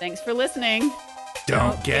 Thanks for listening.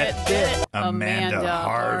 Don't get bit, Amanda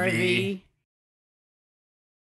Harvey.